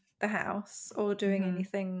leaving the house or doing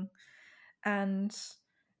anything. And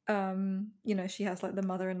you know, she has like the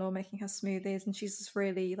mother-in-law making her smoothies and she's just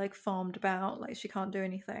really like farmed about, like she can't do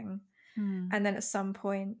anything. And then at some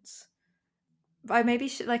point, maybe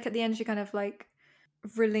she, like at the end, she kind of like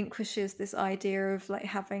relinquishes this idea of like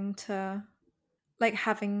having to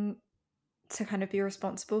kind of be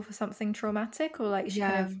responsible for something traumatic, or like she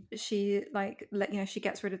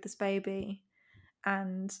gets rid of this baby.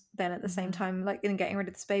 And then at the same time, like in getting rid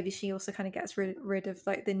of this baby, she also kind of gets rid of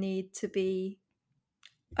like the need to be,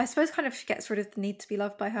 I suppose, kind of she gets rid of the need to be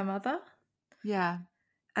loved by her mother. Yeah.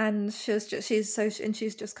 And she's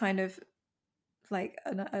just kind of like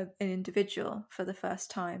an individual for the first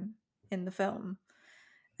time in the film.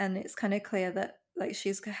 And it's kind of clear that like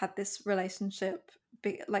she's had this relationship,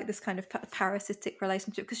 like this kind of parasitic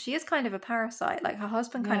relationship, because she is kind of a parasite. Like her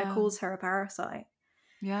husband kind of calls her a parasite.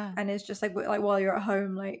 Yeah. And it's just like while you're at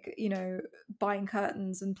home, like, you know, buying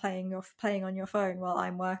curtains and playing on your phone while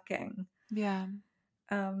I'm working. Yeah.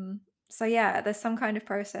 So yeah, there's some kind of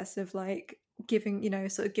process of like giving, you know,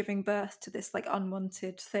 sort of giving birth to this like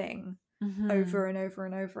unwanted thing over and over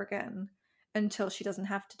and over again until she doesn't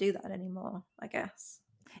have to do that anymore, I guess.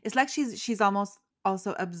 It's like she's almost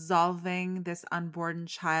also absolving this unborn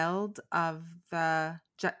child of the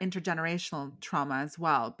intergenerational trauma as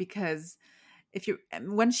well, because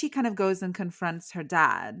when she kind of goes and confronts her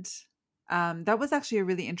dad, that was actually a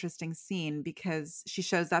really interesting scene, because she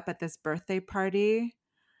shows up at this birthday party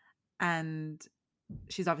and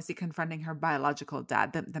she's obviously confronting her biological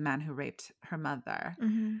dad, the man who raped her mother.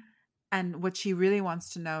 And what she really wants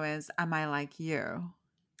to know is, am I like you?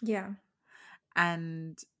 Yeah.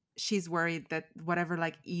 And she's worried that whatever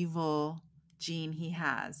like evil gene he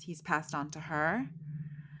has, he's passed on to her.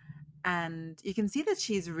 And you can see that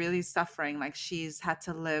she's really suffering. Like she's had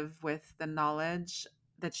to live with the knowledge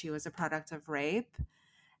that she was a product of rape,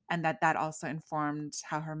 and that also informed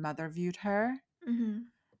how her mother viewed her.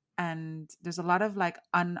 And there's a lot of like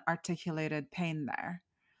unarticulated pain there.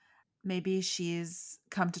 Maybe she's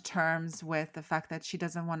come to terms with the fact that she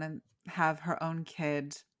doesn't want to have her own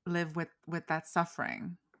kid live with that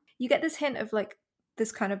suffering. You get this hint of like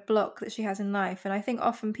this kind of block that she has in life, and I think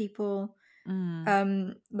often people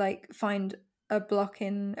like find a block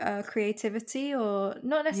in creativity, or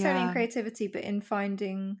not necessarily in creativity, but in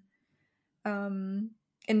finding in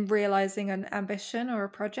realizing an ambition or a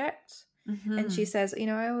project. And she says, you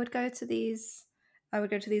know, I would go to these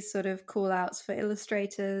sort of call outs for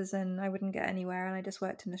illustrators and I wouldn't get anywhere, and I just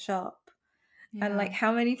worked in a shop. And like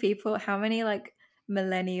how many like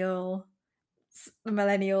millennial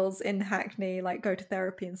millennials in Hackney like go to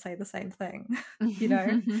therapy and say the same thing, you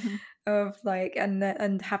know, of like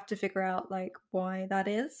and have to figure out like why that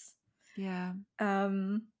is. Yeah.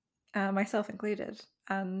 Myself included.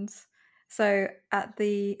 And so at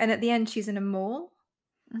the end she's in a mall.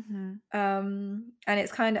 And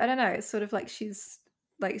it's kind of, I don't know, it's sort of like she's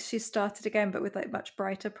started again but with like much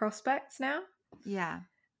brighter prospects now. Yeah.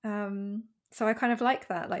 So I kind of like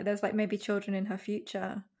that. Like there's like maybe children in her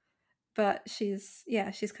future, but she's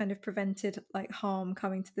kind of prevented like harm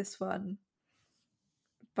coming to this one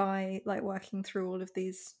by like working through all of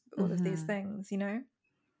these things, you know?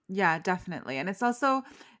 Yeah, definitely. And it's also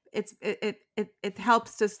it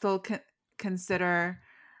helps to still consider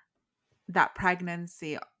that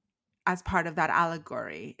pregnancy as part of that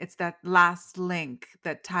allegory. It's that last link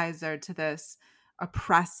that ties her to this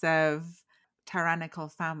oppressive, tyrannical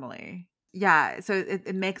family. Yeah, so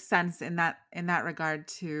it makes sense in that regard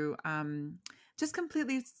to just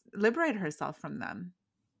completely liberate herself from them.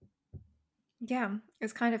 Yeah,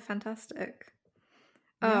 it's kind of fantastic.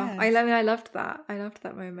 Yes. I loved that. I loved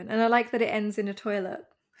that moment. And I like that it ends in a toilet.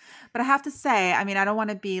 But I have to say, I mean, I don't want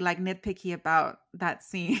to be like nitpicky about that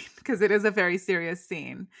scene because it is a very serious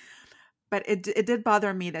scene. But it did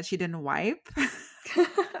bother me that she didn't wipe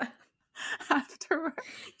afterwards.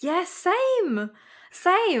 Yes, same.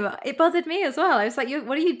 It bothered me as well. I was like,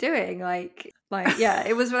 what are you doing? Like, yeah,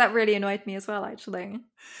 it was that really annoyed me as well, actually.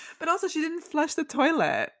 But also, she didn't flush the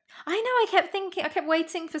toilet. I know. I kept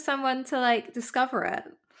waiting for someone to like discover it.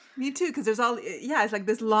 Me too, because there's it's like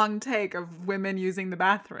this long take of women using the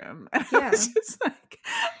bathroom. And Yeah. I was just like,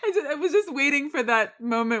 I was just waiting for that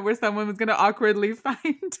moment where someone was going to awkwardly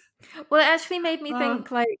find. Well, it actually made me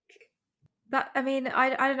think like that. I mean, I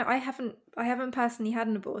don't know. I haven't personally had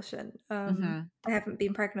an abortion. I haven't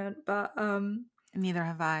been pregnant, but neither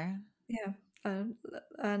have I. Yeah,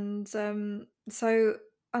 so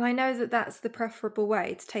I know that that's the preferable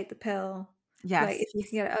way to take the pill. Yes, like if you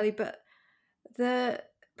can get it early, but the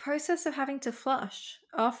process of having to flush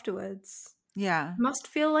afterwards, must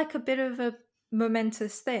feel like a bit of a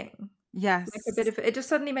momentous thing. Yes, like a bit of it just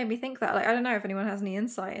suddenly made me think that. Like I don't know if anyone has any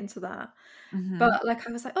insight into that, but like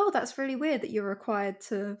I was like, oh, that's really weird that you're required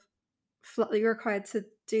to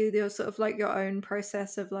do your sort of like your own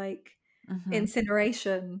process of like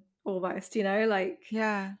incineration almost, you know, like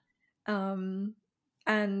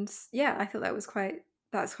and yeah, I thought that's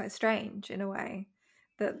quite strange in a way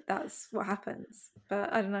that's what happens,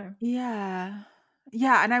 but I don't know. Yeah,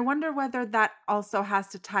 and I wonder whether that also has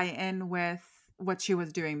to tie in with what she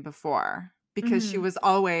was doing before, because she was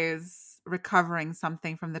always recovering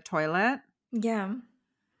something from the toilet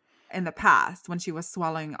in the past when she was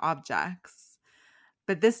swallowing objects,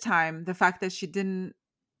 but this time the fact that she didn't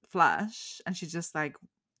flush and she just like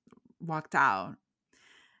walked out,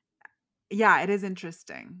 it is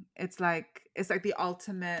interesting. It's like the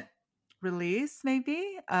ultimate release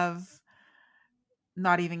maybe of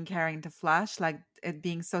not even caring to flush, like it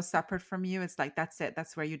being so separate from you. It's like that's it,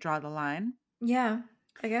 that's where you draw the line. Yeah,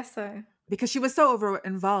 I guess so. Because she was so over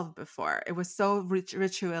involved before. It was so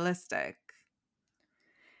ritualistic.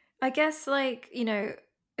 I guess, like, you know,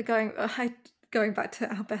 going back to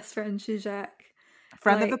our best friend Zizek,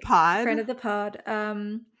 friend of the pod.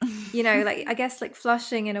 You know, like I guess like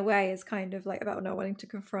flushing in a way is kind of like about not wanting to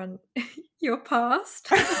confront your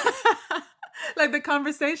past. Like the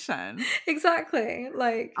conversation. Exactly.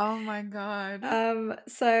 Like, oh my God.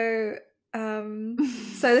 So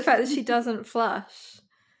the fact that she doesn't flush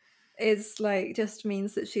is like just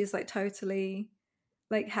means that she's like totally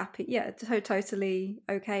like happy, totally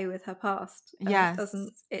okay with her past. Yes,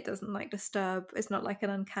 it doesn't like disturb. It's not like an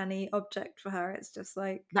uncanny object for her. It's just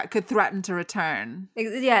like that could threaten to return.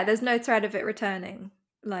 Yeah, there's no threat of it returning.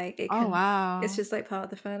 Like it can, wow, it's just like part of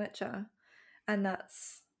the furniture, and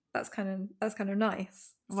that's kind of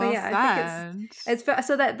nice. Well so yeah, I think it's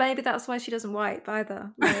so that maybe that's why she doesn't wipe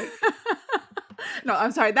either. Like, no,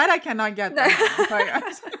 I'm sorry, that I cannot get.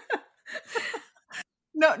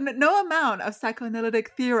 No amount of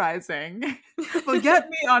psychoanalytic theorizing will get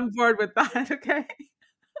me on board with that. Okay.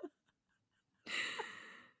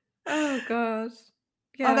 Oh God.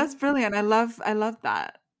 Yeah. Oh, that's brilliant. I love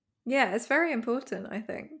that. Yeah, it's very important, I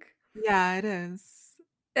think. Yeah, it is.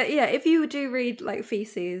 Yeah, if you do read like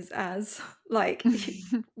feces as like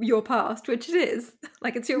your past, which it is,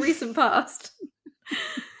 like it's your recent past.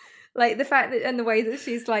 Like the fact that and the way that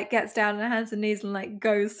she's like gets down on her hands and knees and like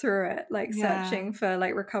goes through it, like searching for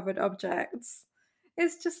like recovered objects.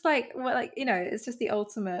 It's just like, well, like, you know, it's just the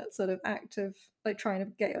ultimate sort of act of like trying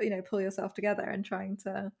to get, you know, pull yourself together and trying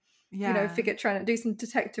to you know, trying to do some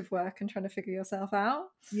detective work and trying to figure yourself out.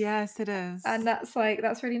 Yes, it is. And that's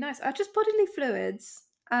really nice. Just bodily fluids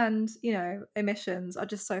and, you know, emissions are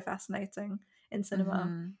just so fascinating in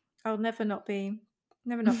cinema. I'll never not be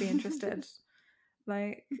interested.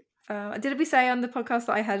 Like, did we say on the podcast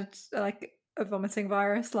that I had like a vomiting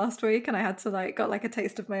virus last week, and I had to got like a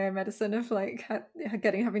taste of my own medicine of like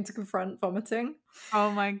having to confront vomiting.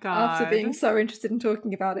 Oh my god! After being so interested in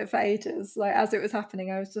talking about it for ages, like as it was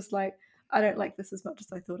happening, I was just like, I don't like this as much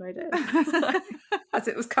as I thought I did. As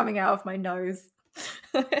it was coming out of my nose.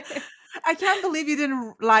 I can't believe you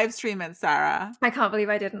didn't live stream it, Sarah. I can't believe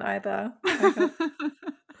I didn't either.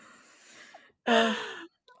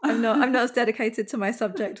 I'm not as dedicated to my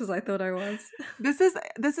subject as I thought I was. This is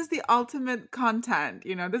the ultimate content,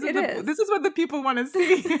 you know. This is what the people want to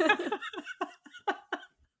see.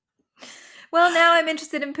 Well, now I'm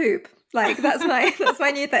interested in poop. Like that's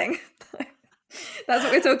my new thing. That's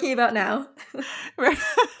what we're talking about now.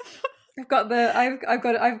 I've got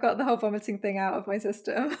the whole vomiting thing out of my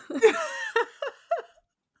system.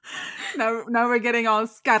 Now we're getting all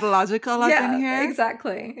scatological up in here.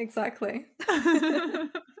 Exactly.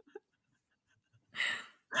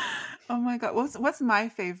 Oh my god, what's my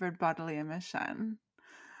favorite bodily emission?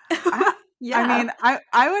 I mean,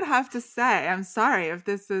 I would have to say, I'm sorry if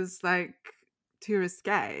this is like too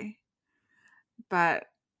risque, but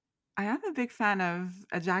I am a big fan of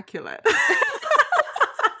ejaculate.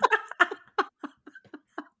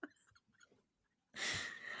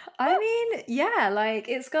 I mean, yeah, like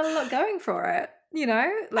it's got a lot going for it, you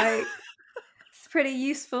know, like it's a pretty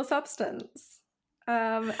useful substance.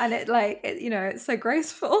 And it you know, it's so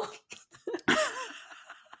graceful.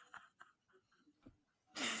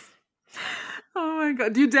 Oh my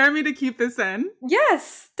god, do you dare me to keep this in?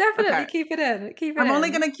 Yes, definitely. Keep it in. I'm only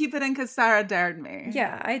gonna keep it in because Sarah dared me.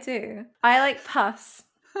 Yeah, I do. I like pus.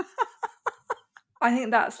 I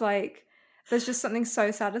think that's like, there's just something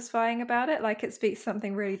so satisfying about it. Like it speaks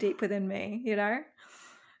something really deep within me, you know?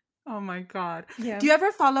 Oh my god. Yeah. Do you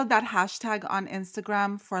ever follow that hashtag on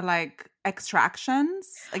Instagram for like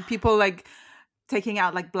extractions? Like people like taking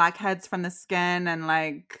out like blackheads from the skin and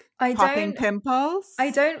like popping pimples?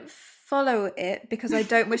 I don't follow it because I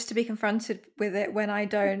don't wish to be confronted with it when I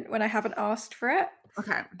haven't asked for it.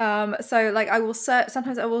 Okay. So like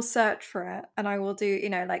sometimes I will search for it and I will do, you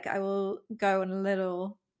know, like I will go on a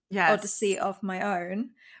little odyssey of my own,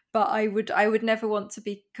 but I would never want to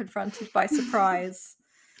be confronted by surprise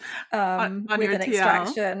on with an TL.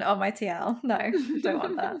 extraction on my TL. No, don't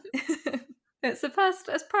want that. It's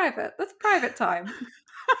private. That's private time.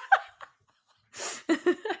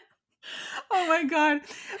 Oh my god.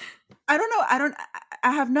 I don't know.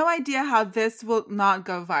 I have no idea how this will not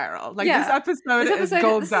go viral. Like this episode is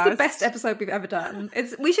gold dust. This is the best episode we've ever done.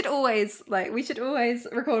 We should always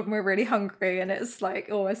record when we're really hungry and it's like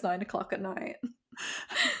almost 9:00 at night.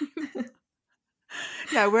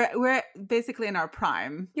 Yeah, we're basically in our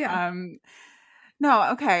prime. Yeah.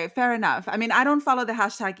 No, okay, fair enough. I mean, I don't follow the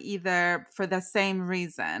hashtag either for the same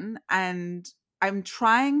reason. And I'm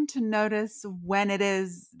trying to notice when it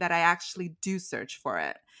is that I actually do search for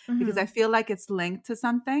it. Because I feel like it's linked to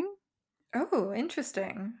something. Oh,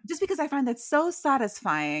 interesting. Just because I find that so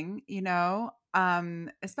satisfying, you know,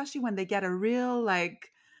 especially when they get a real,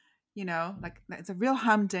 like, you know, like it's a real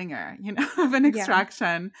humdinger, you know, of an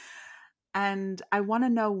extraction. And I want to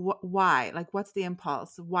know why, like, what's the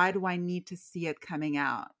impulse? Why do I need to see it coming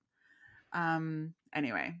out?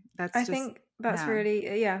 Anyway, I think that's really,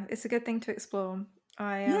 it's a good thing to explore.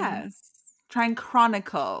 Yes. Try and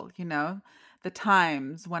chronicle, you know, the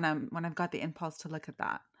times when I've got the impulse to look at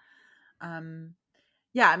that. I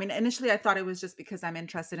mean, initially I thought it was just because I'm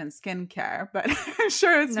interested in skincare, but I'm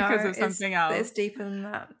sure it's because of something else. It's deeper than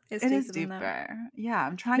that. It is deeper. Yeah,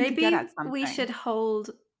 I'm trying to get at something. Maybe we should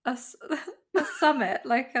hold a summit,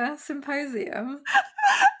 like a symposium.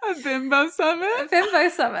 A bimbo summit?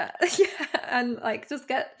 Yeah. And like just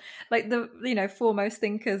get like the, you know, foremost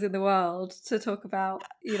thinkers in the world to talk about,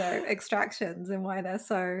 you know, extractions and why they're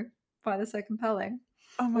so compelling.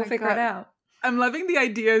 Oh my We'll figure it out. I'm loving the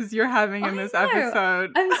ideas you're having in this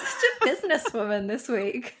episode. I'm such a businesswoman this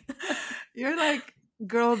week. You're like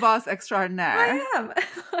girl boss extraordinaire. I am.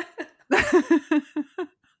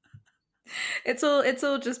 It's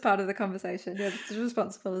all just part of the conversation. You're as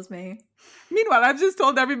responsible as me. Meanwhile, I've just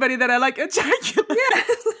told everybody that I like ejaculate.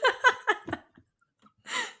 Yes.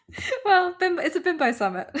 Well, it's a bimbo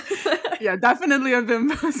summit. Yeah, definitely a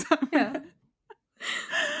bimbo summit. Yeah.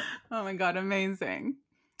 Oh my god, amazing.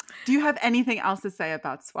 Do you have anything else to say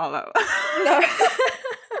about Swallow? No.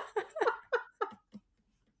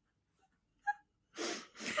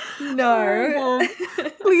 No.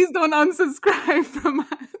 Please don't unsubscribe from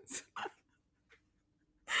us.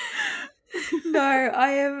 No, I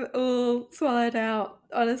am all swallowed out,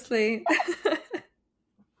 honestly.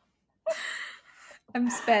 I'm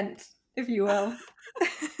spent, if you will.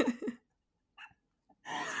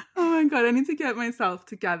 Oh my god, I need to get myself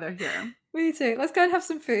together here. Me too. Let's go and have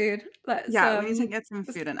some food. We need to get some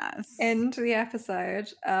food in us. End the episode.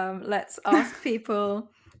 Let's ask people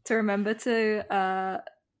to remember to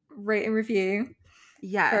rate and review.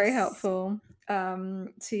 Yes. Very helpful.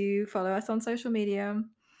 To follow us on social media.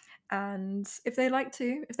 And if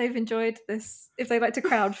they've enjoyed this, if they'd like to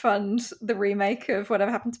crowdfund the remake of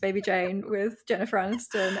Whatever Happened to Baby Jane with Jennifer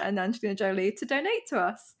Aniston and Angelina Jolie, to donate to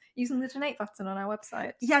us using the donate button on our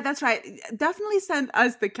website. Yeah, that's right. Definitely send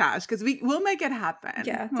us the cash because we'll make it happen.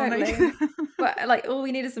 Yeah, totally. But like, all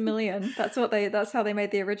we need is $1 million. That's how they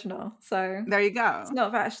made the original. So there you go. It's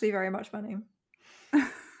not actually very much money.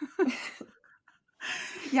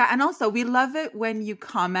 Yeah, and also we love it when you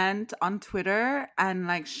comment on Twitter and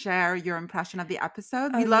like share your impression of the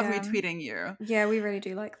episode. We love retweeting you. Yeah, we really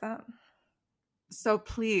do like that. So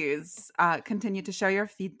please continue to share your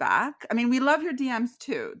feedback. I mean, we love your DMs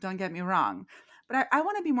too. Don't get me wrong, but I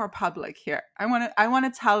want to be more public here. I want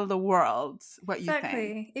to tell the world what you think.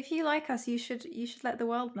 Exactly. If you like us, you should let the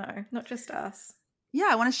world know, not just us. Yeah,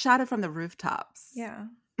 I want to shout it from the rooftops. Yeah.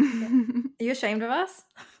 Are you ashamed of us?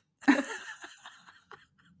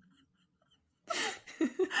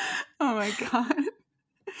 Oh my god.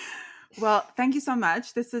 Well, thank you so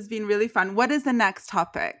much. This has been really fun. What is the next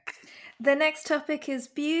topic? The next topic is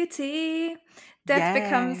beauty. Death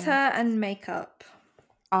becomes her and makeup.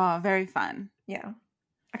 Oh, very fun. Yeah.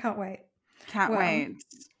 I can't wait. Can't wait.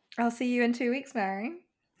 I'll see you in 2 weeks, Mary.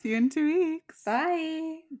 See you in 2 weeks.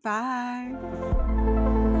 Bye. Bye.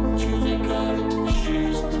 Tu rigoles tout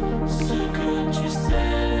juste ce que tu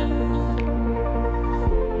sais.